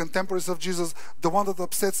and the contemporaries of Jesus, the one that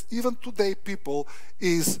upsets even today people,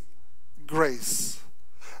 is grace.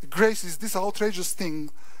 Grace is this outrageous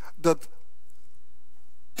thing that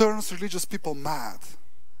turns religious people mad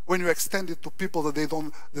when you extend it to people that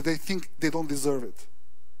they think they don't deserve it.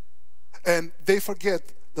 And they forget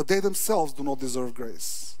that they themselves do not deserve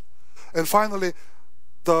grace. And finally,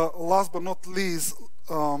 the last but not least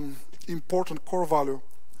important core value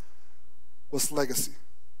was legacy.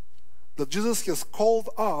 That Jesus has called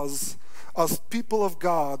us as people of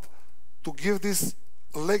God to give this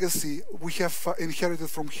legacy we have inherited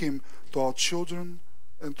from Him to our children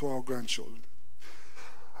and to our grandchildren.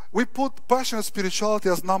 We put passionate spirituality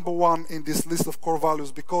as number 1 in this list of core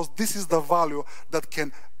values because this is the value that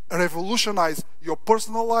can revolutionize your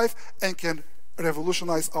personal life and can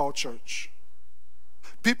revolutionize our church.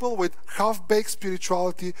 People with half-baked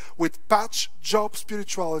spirituality, with patch job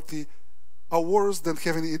spirituality, are worse than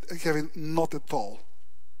having not at all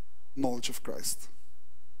knowledge of Christ.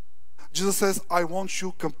 Jesus says, I want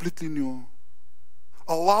you completely new.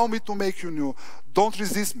 Allow me to make you new. Don't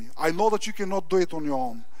resist me. I know that you cannot do it on your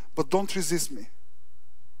own, but don't resist me.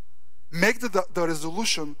 Make the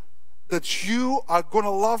resolution that you are going to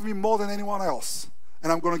love me more than anyone else.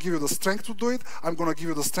 And I'm going to give you the strength to do it. I'm going to give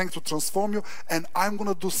you the strength to transform you. And I'm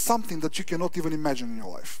going to do something that you cannot even imagine in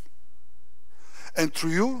your life. And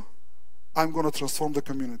through you, I'm going to transform the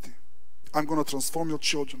community. I'm going to transform your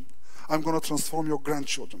children. I'm going to transform your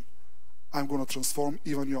grandchildren. I'm going to transform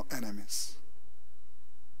even your enemies.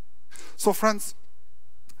 So friends,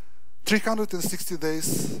 360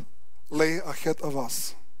 days lay ahead of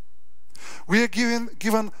us. We are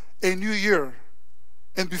given a new year,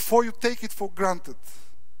 and before you take it for granted,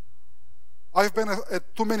 I've been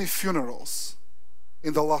at too many funerals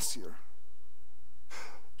in the last year.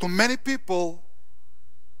 To many people,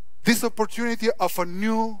 this opportunity of a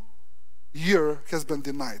new year has been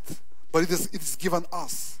denied, but it is given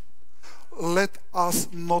us. Let us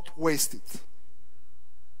not waste it.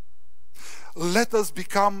 Let us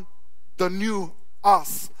become the new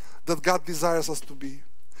us that God desires us to be.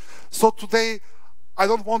 So today, I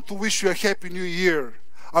don't want to wish you a happy new year.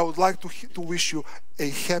 I would like to wish you a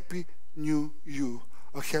happy new you,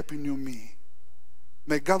 a happy new me.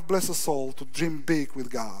 May God bless us all to dream big with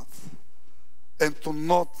God and to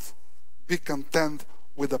not be content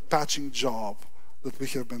with a patching job that we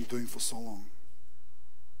have been doing for so long.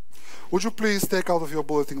 Would you please take out of your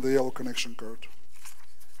bulletin the yellow connection card?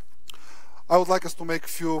 I would like us to make a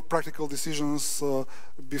few practical decisions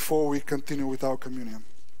before we continue with our communion.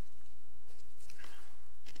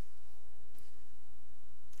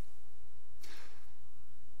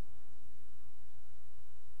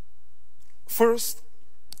 First,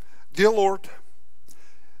 dear Lord,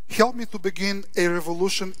 help me to begin a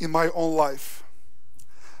revolution in my own life.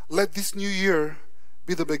 Let this new year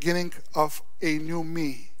be the beginning of a new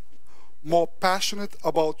me, more passionate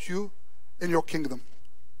about you and your kingdom.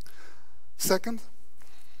 Second,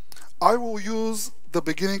 I will use the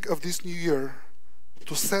beginning of this new year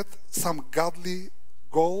to set some godly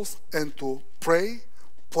goals and to pray,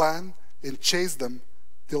 plan, and chase them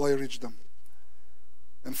till I reach them.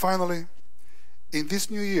 And finally, in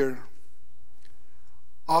this new year,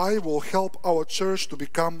 I will help our church to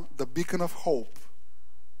become the beacon of hope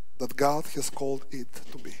that God has called it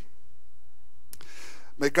to be.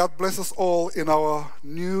 May God bless us all in our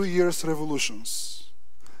New Year's revolutions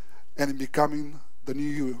and in becoming the new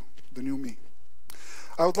you, the new me.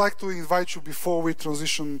 I would like to invite you, before we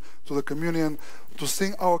transition to the communion, to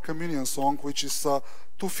sing our communion song, which is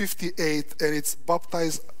 258, and it's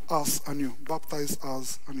Baptize Us Anew. Baptize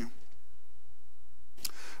Us Anew.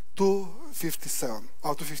 258.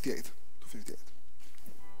 258.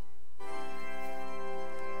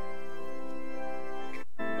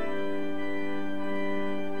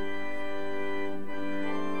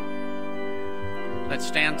 Let's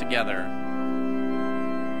stand together.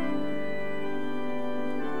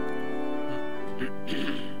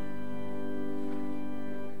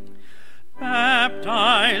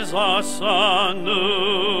 Baptize us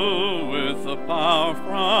anew with the power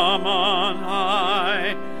from on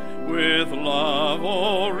high. With love,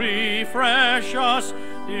 oh, refresh us,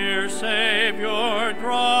 dear Savior,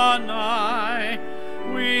 draw nigh.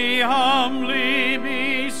 We humbly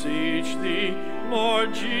beseech thee,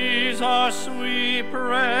 Lord Jesus, we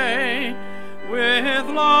pray. With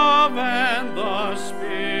love and the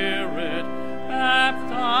Spirit,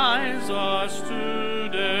 baptize us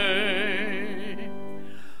today.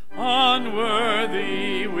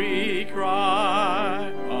 Unworthy we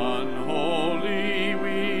cry, unholy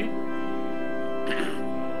we.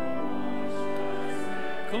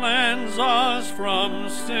 Cleanse us from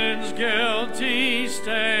sin's guilty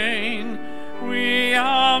stain. We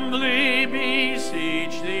humbly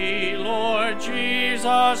beseech thee, Lord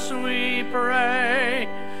Jesus, we pray.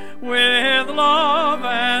 With love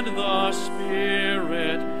and the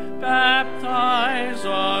Spirit, baptize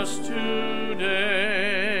us today.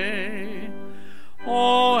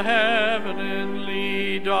 O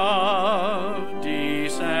heavenly dove,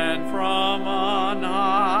 descend from on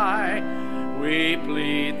high. We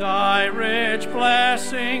plead thy rich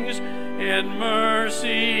blessings, in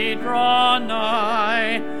mercy draw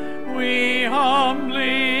nigh. We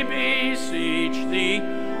humbly beseech thee,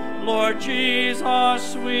 Lord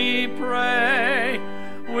Jesus, we pray.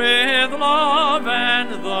 With love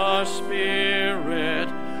and the Spirit,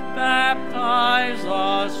 baptize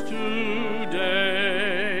us today.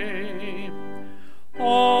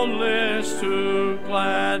 Oh, list to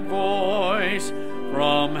glad voice,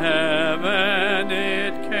 from heaven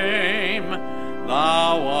it came.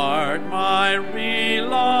 Thou art my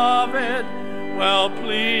beloved, well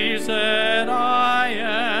pleased I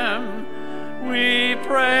am. We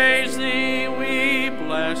praise thee, we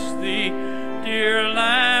bless thee, dear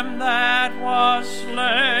Lamb that was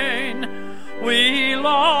slain. We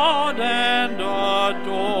laud and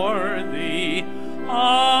adore thee.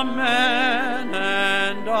 Amen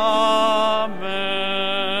and amen.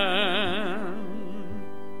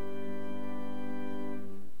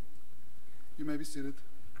 You may be seated.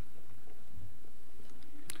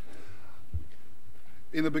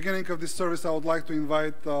 In the beginning of this service, I would like to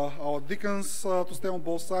invite our deacons to stay on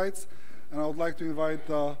both sides, and I would like to invite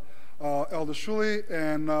Elder Shuley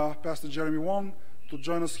and Pastor Jeremy Wong to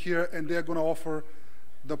join us here, and they're going to offer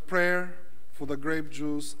the prayer for the grape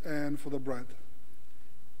juice and for the bread.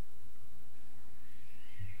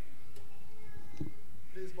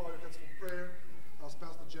 Please bow your heads for prayer as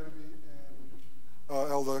Pastor Jeremy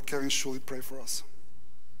and Elder Kevin Shuley pray for us.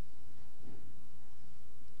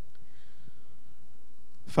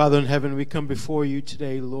 Father in heaven, we come before you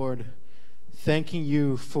today, Lord, thanking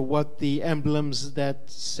you for what the emblems that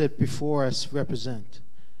sit before us represent.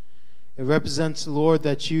 It represents, Lord,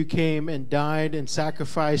 that you came and died and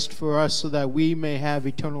sacrificed for us so that we may have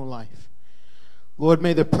eternal life. Lord,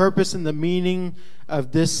 may the purpose and the meaning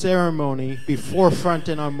of this ceremony be forefront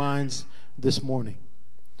in our minds this morning.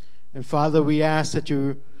 And Father, we ask that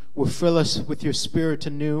you will fill us with your Spirit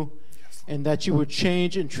anew, and that you would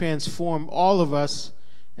change and transform all of us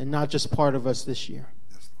and not just part of us this year.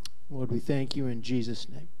 Lord, we thank you in Jesus'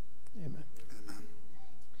 name. Amen. Amen.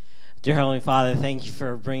 Dear Heavenly Father, thank you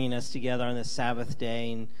for bringing us together on this Sabbath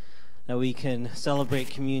day, and that we can celebrate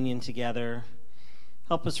communion together.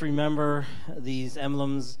 Help us remember these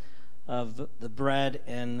emblems of the bread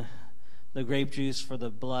and the grape juice for the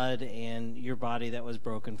blood and your body that was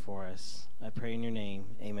broken for us. I pray in your name.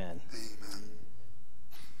 Amen. Amen.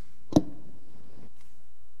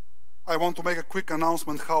 I want to make a quick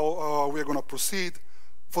announcement how we are going to proceed.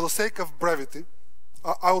 For the sake of brevity,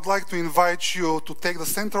 I would like to invite you to take the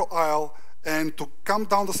central aisle and to come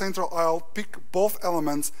down the central aisle, pick both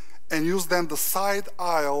elements, and use then the side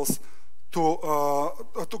aisles to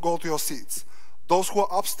go to your seats. Those who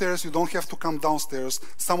are upstairs, you don't have to come downstairs.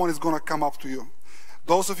 Someone is going to come up to you.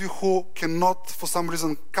 Those of you who cannot, for some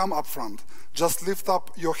reason, come up front, just lift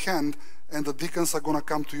up your hand and the deacons are going to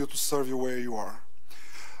come to you to serve you where you are.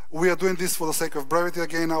 We are doing this for the sake of brevity.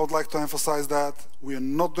 Again, I would like to emphasize that. We are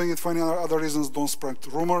not doing it for any other reasons. Don't spread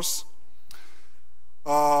rumors.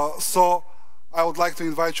 So I would like to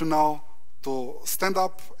invite you now to stand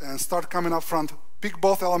up and start coming up front. Pick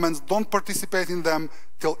both elements. Don't participate in them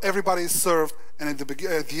till everybody is served. And at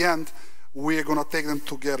the end, we are going to take them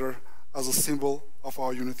together as a symbol of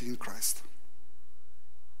our unity in Christ.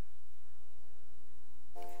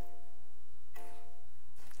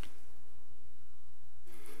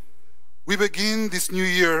 We begin this new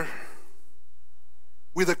year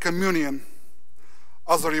with a communion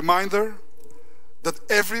as a reminder that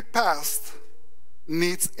every past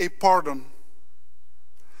needs a pardon,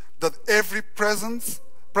 that every present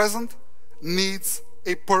needs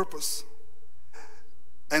a purpose,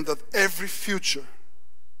 and that every future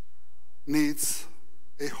needs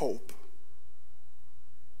a hope.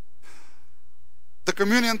 The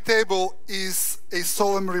communion table is a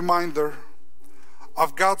solemn reminder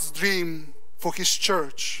of God's dream for His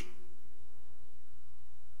church,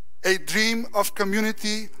 a dream of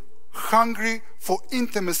community hungry for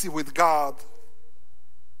intimacy with God,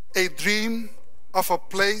 a dream of a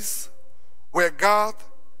place where God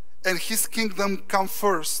and His kingdom come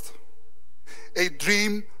first, a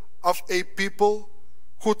dream of a people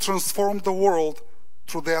who transform the world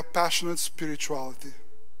through their passionate spirituality.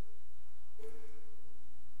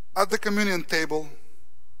 At the communion table,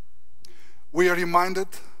 we are reminded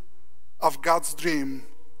of God's dream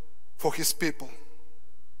for His people,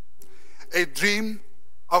 a dream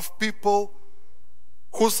of people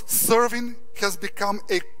whose serving has become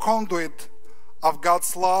a conduit of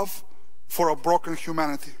God's love for a broken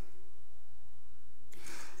humanity,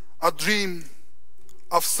 a dream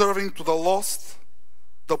of serving to the lost,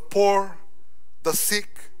 the poor, the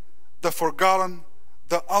sick, the forgotten,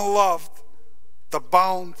 the unloved, the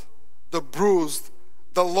bound, the bruised,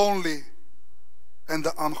 the lonely, and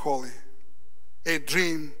the unholy. A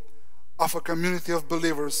dream of a community of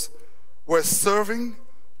believers where serving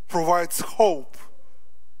provides hope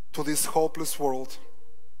to this hopeless world.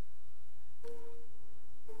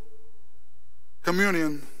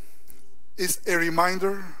 Communion is a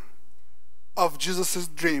reminder of Jesus'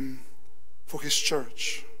 dream for His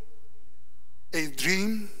church, a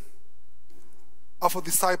dream of a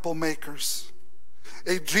disciple makers,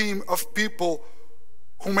 a dream of people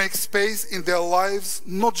who make space in their lives,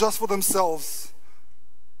 not just for themselves,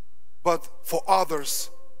 but for others,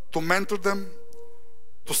 to mentor them,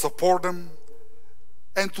 to support them,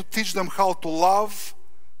 and to teach them how to love,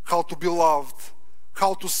 how to be loved,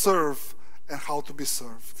 how to serve, and how to be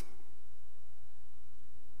served.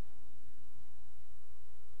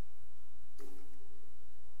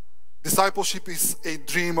 Discipleship is a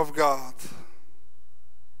dream of God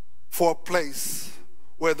for a place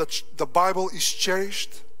where the Bible is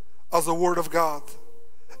cherished as a word of God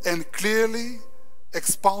and clearly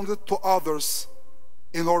expounded to others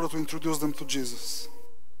in order to introduce them to Jesus.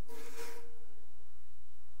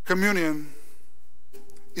 Communion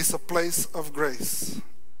is a place of grace,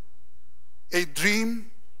 a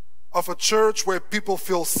dream of a church where people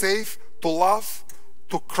feel safe to laugh,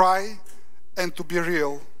 to cry, and to be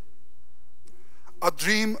real. A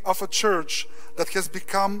dream of a church that has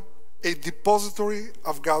become a depository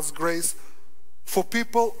of God's grace for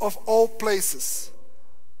people of all places,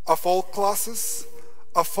 of all classes,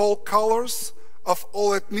 of all colors, of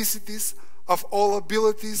all ethnicities, of all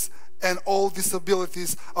abilities and all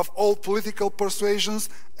disabilities, of all political persuasions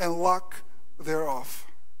and lack thereof.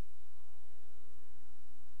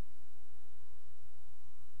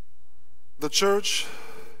 The church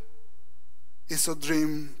is a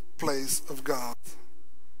dream place of God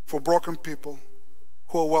for broken people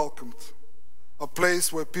who are welcomed, a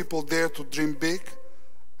place where people dare to dream big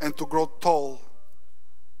and to grow tall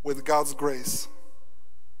with God's grace.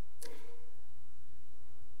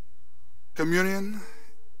 Communion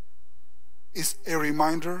is a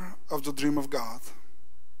reminder of the dream of God,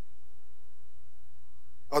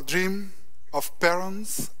 a dream of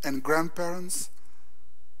parents and grandparents,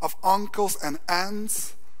 of uncles and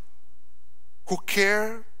aunts who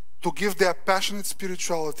care to give their passionate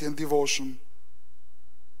spirituality and devotion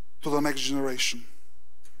to the next generation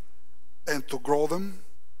and to grow them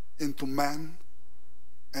into men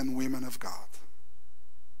and women of God.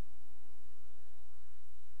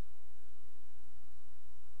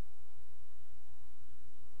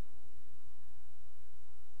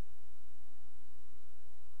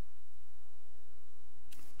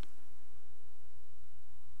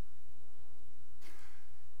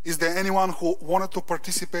 Is there anyone who wanted to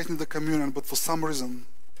participate in the communion but for some reason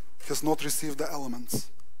has not received the elements?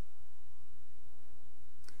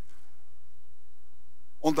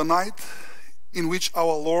 On the night in which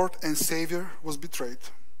our Lord and Savior was betrayed,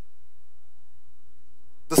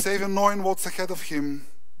 the Savior, knowing what's ahead of him,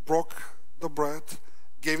 broke the bread,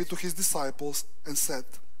 gave it to his disciples, and said,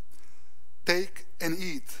 "Take and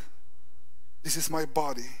eat. This is my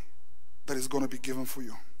body that is going to be given for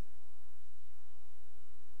you."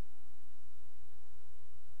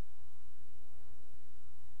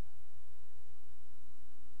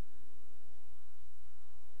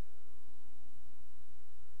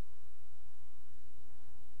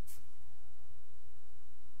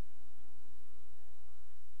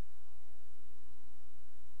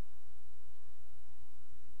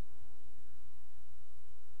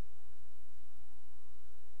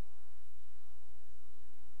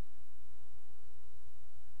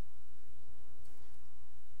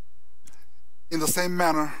 In the same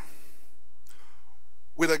manner,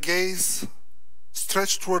 with a gaze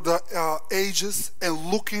stretched toward the ages and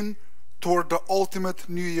looking toward the ultimate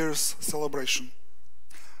New Year's celebration,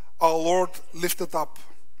 our Lord lifted up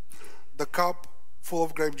the cup full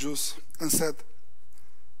of grape juice and said,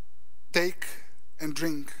 "Take and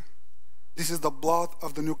drink. This is the blood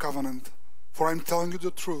of the new covenant. For I'm telling you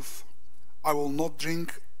the truth, I will not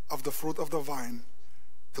drink of the fruit of the vine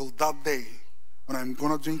till that day when I'm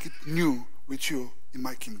going to drink it new with you in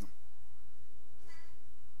my kingdom."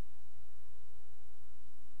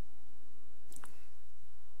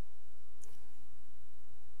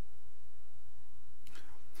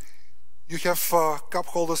 You have cup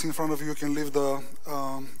holders in front of you. You can leave the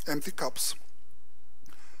empty cups.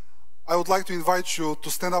 I would like to invite you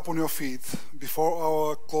to stand up on your feet before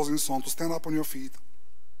our closing song, to stand up on your feet.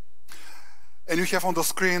 And you have on the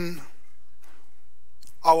screen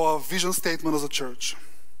our vision statement as a church.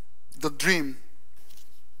 The dream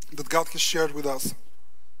that God has shared with us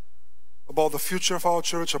about the future of our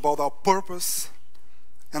church, about our purpose,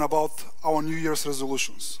 and about our New Year's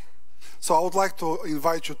resolutions. So I would like to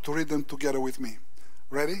invite you to read them together with me.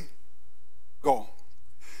 Ready? Go.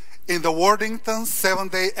 In the Worthington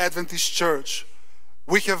Seventh-day Adventist Church,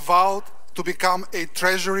 we have vowed to become a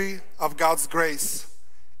treasury of God's grace,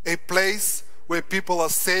 a place where people are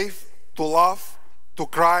safe to laugh, to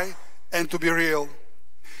cry, and to be real.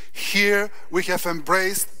 Here we have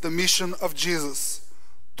embraced the mission of Jesus,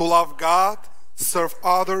 to love God, serve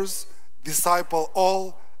others, disciple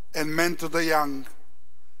all, and mentor the young.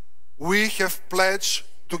 We have pledged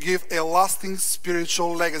to give a lasting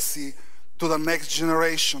spiritual legacy to the next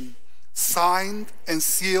generation, signed and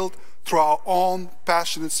sealed through our own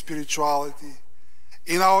passionate spirituality.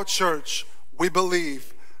 In our church, we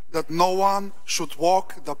believe that no one should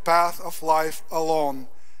walk the path of life alone,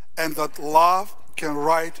 and that love can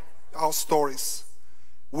write our stories.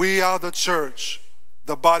 We are the church,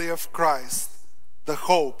 the body of Christ, the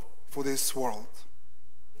hope for this world.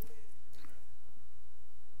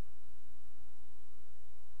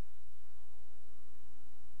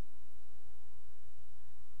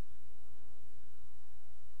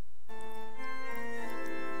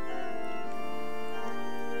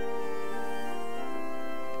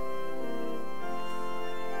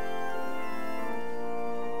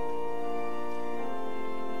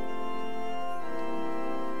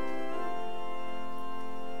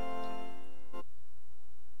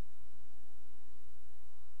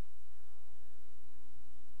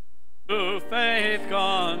 Faith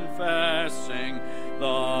confessing,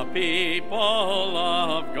 the people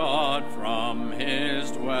of God from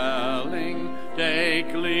his dwelling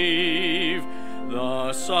take leave.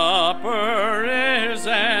 The supper is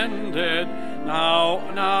ended,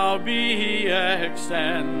 now be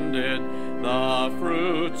extended the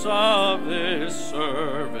fruits of this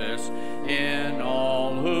service in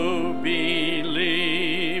all who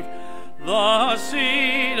believe. The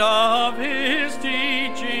seed of his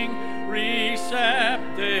teaching,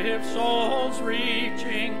 receptive souls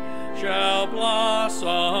reaching, shall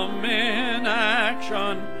blossom in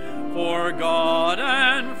action for God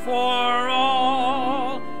and for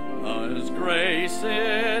all. As grace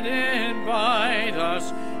it invite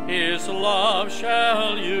us, his love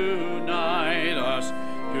shall unite us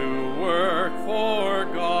to work for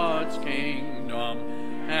God's kingdom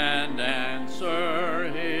and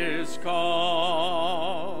answer his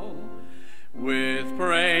call. With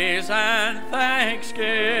praise and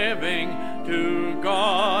thanksgiving to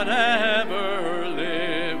God ever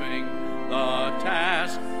living, the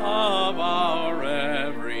task of our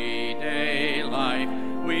everyday life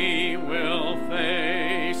we will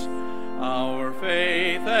face, our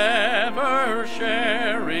faith ever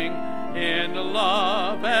sharing in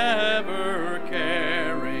love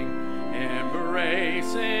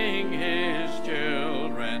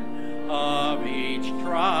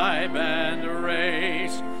tribe and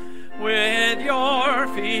race. With your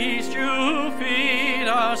feast you feed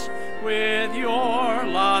us, with your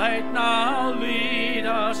light now lead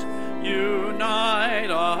us, unite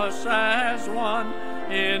us as one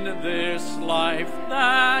in this life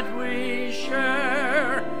that we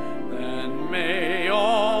share. Then may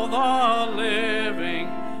all the living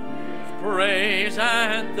with praise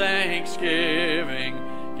and thanksgiving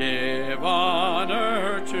give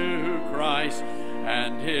honor to Christ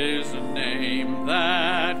and his name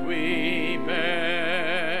that we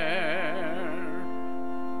bear.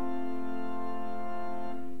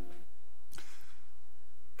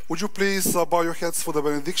 Would you please bow your heads for the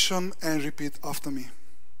benediction and repeat after me?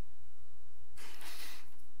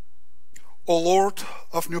 O Lord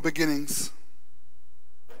of new beginnings,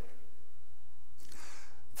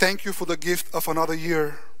 thank you for the gift of another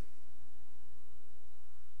year.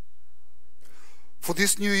 For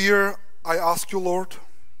this new year, I ask you, Lord,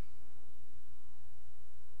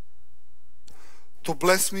 to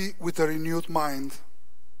bless me with a renewed mind.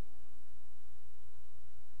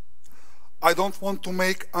 I don't want to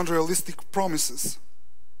make unrealistic promises.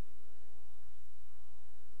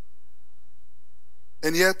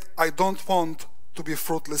 And yet, I don't want to be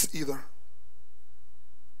fruitless either.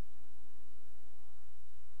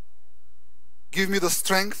 Give me the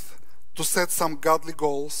strength to set some godly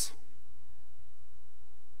goals.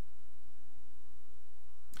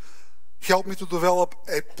 Help me to develop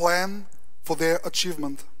a plan for their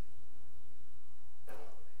achievement.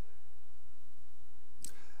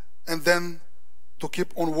 And then to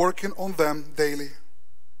keep on working on them daily.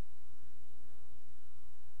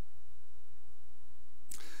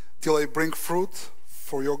 Till I bring fruit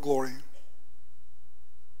for your glory.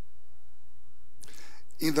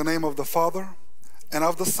 In the name of the Father, and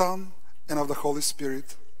of the Son, and of the Holy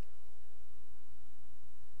Spirit.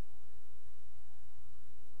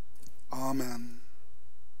 Amen.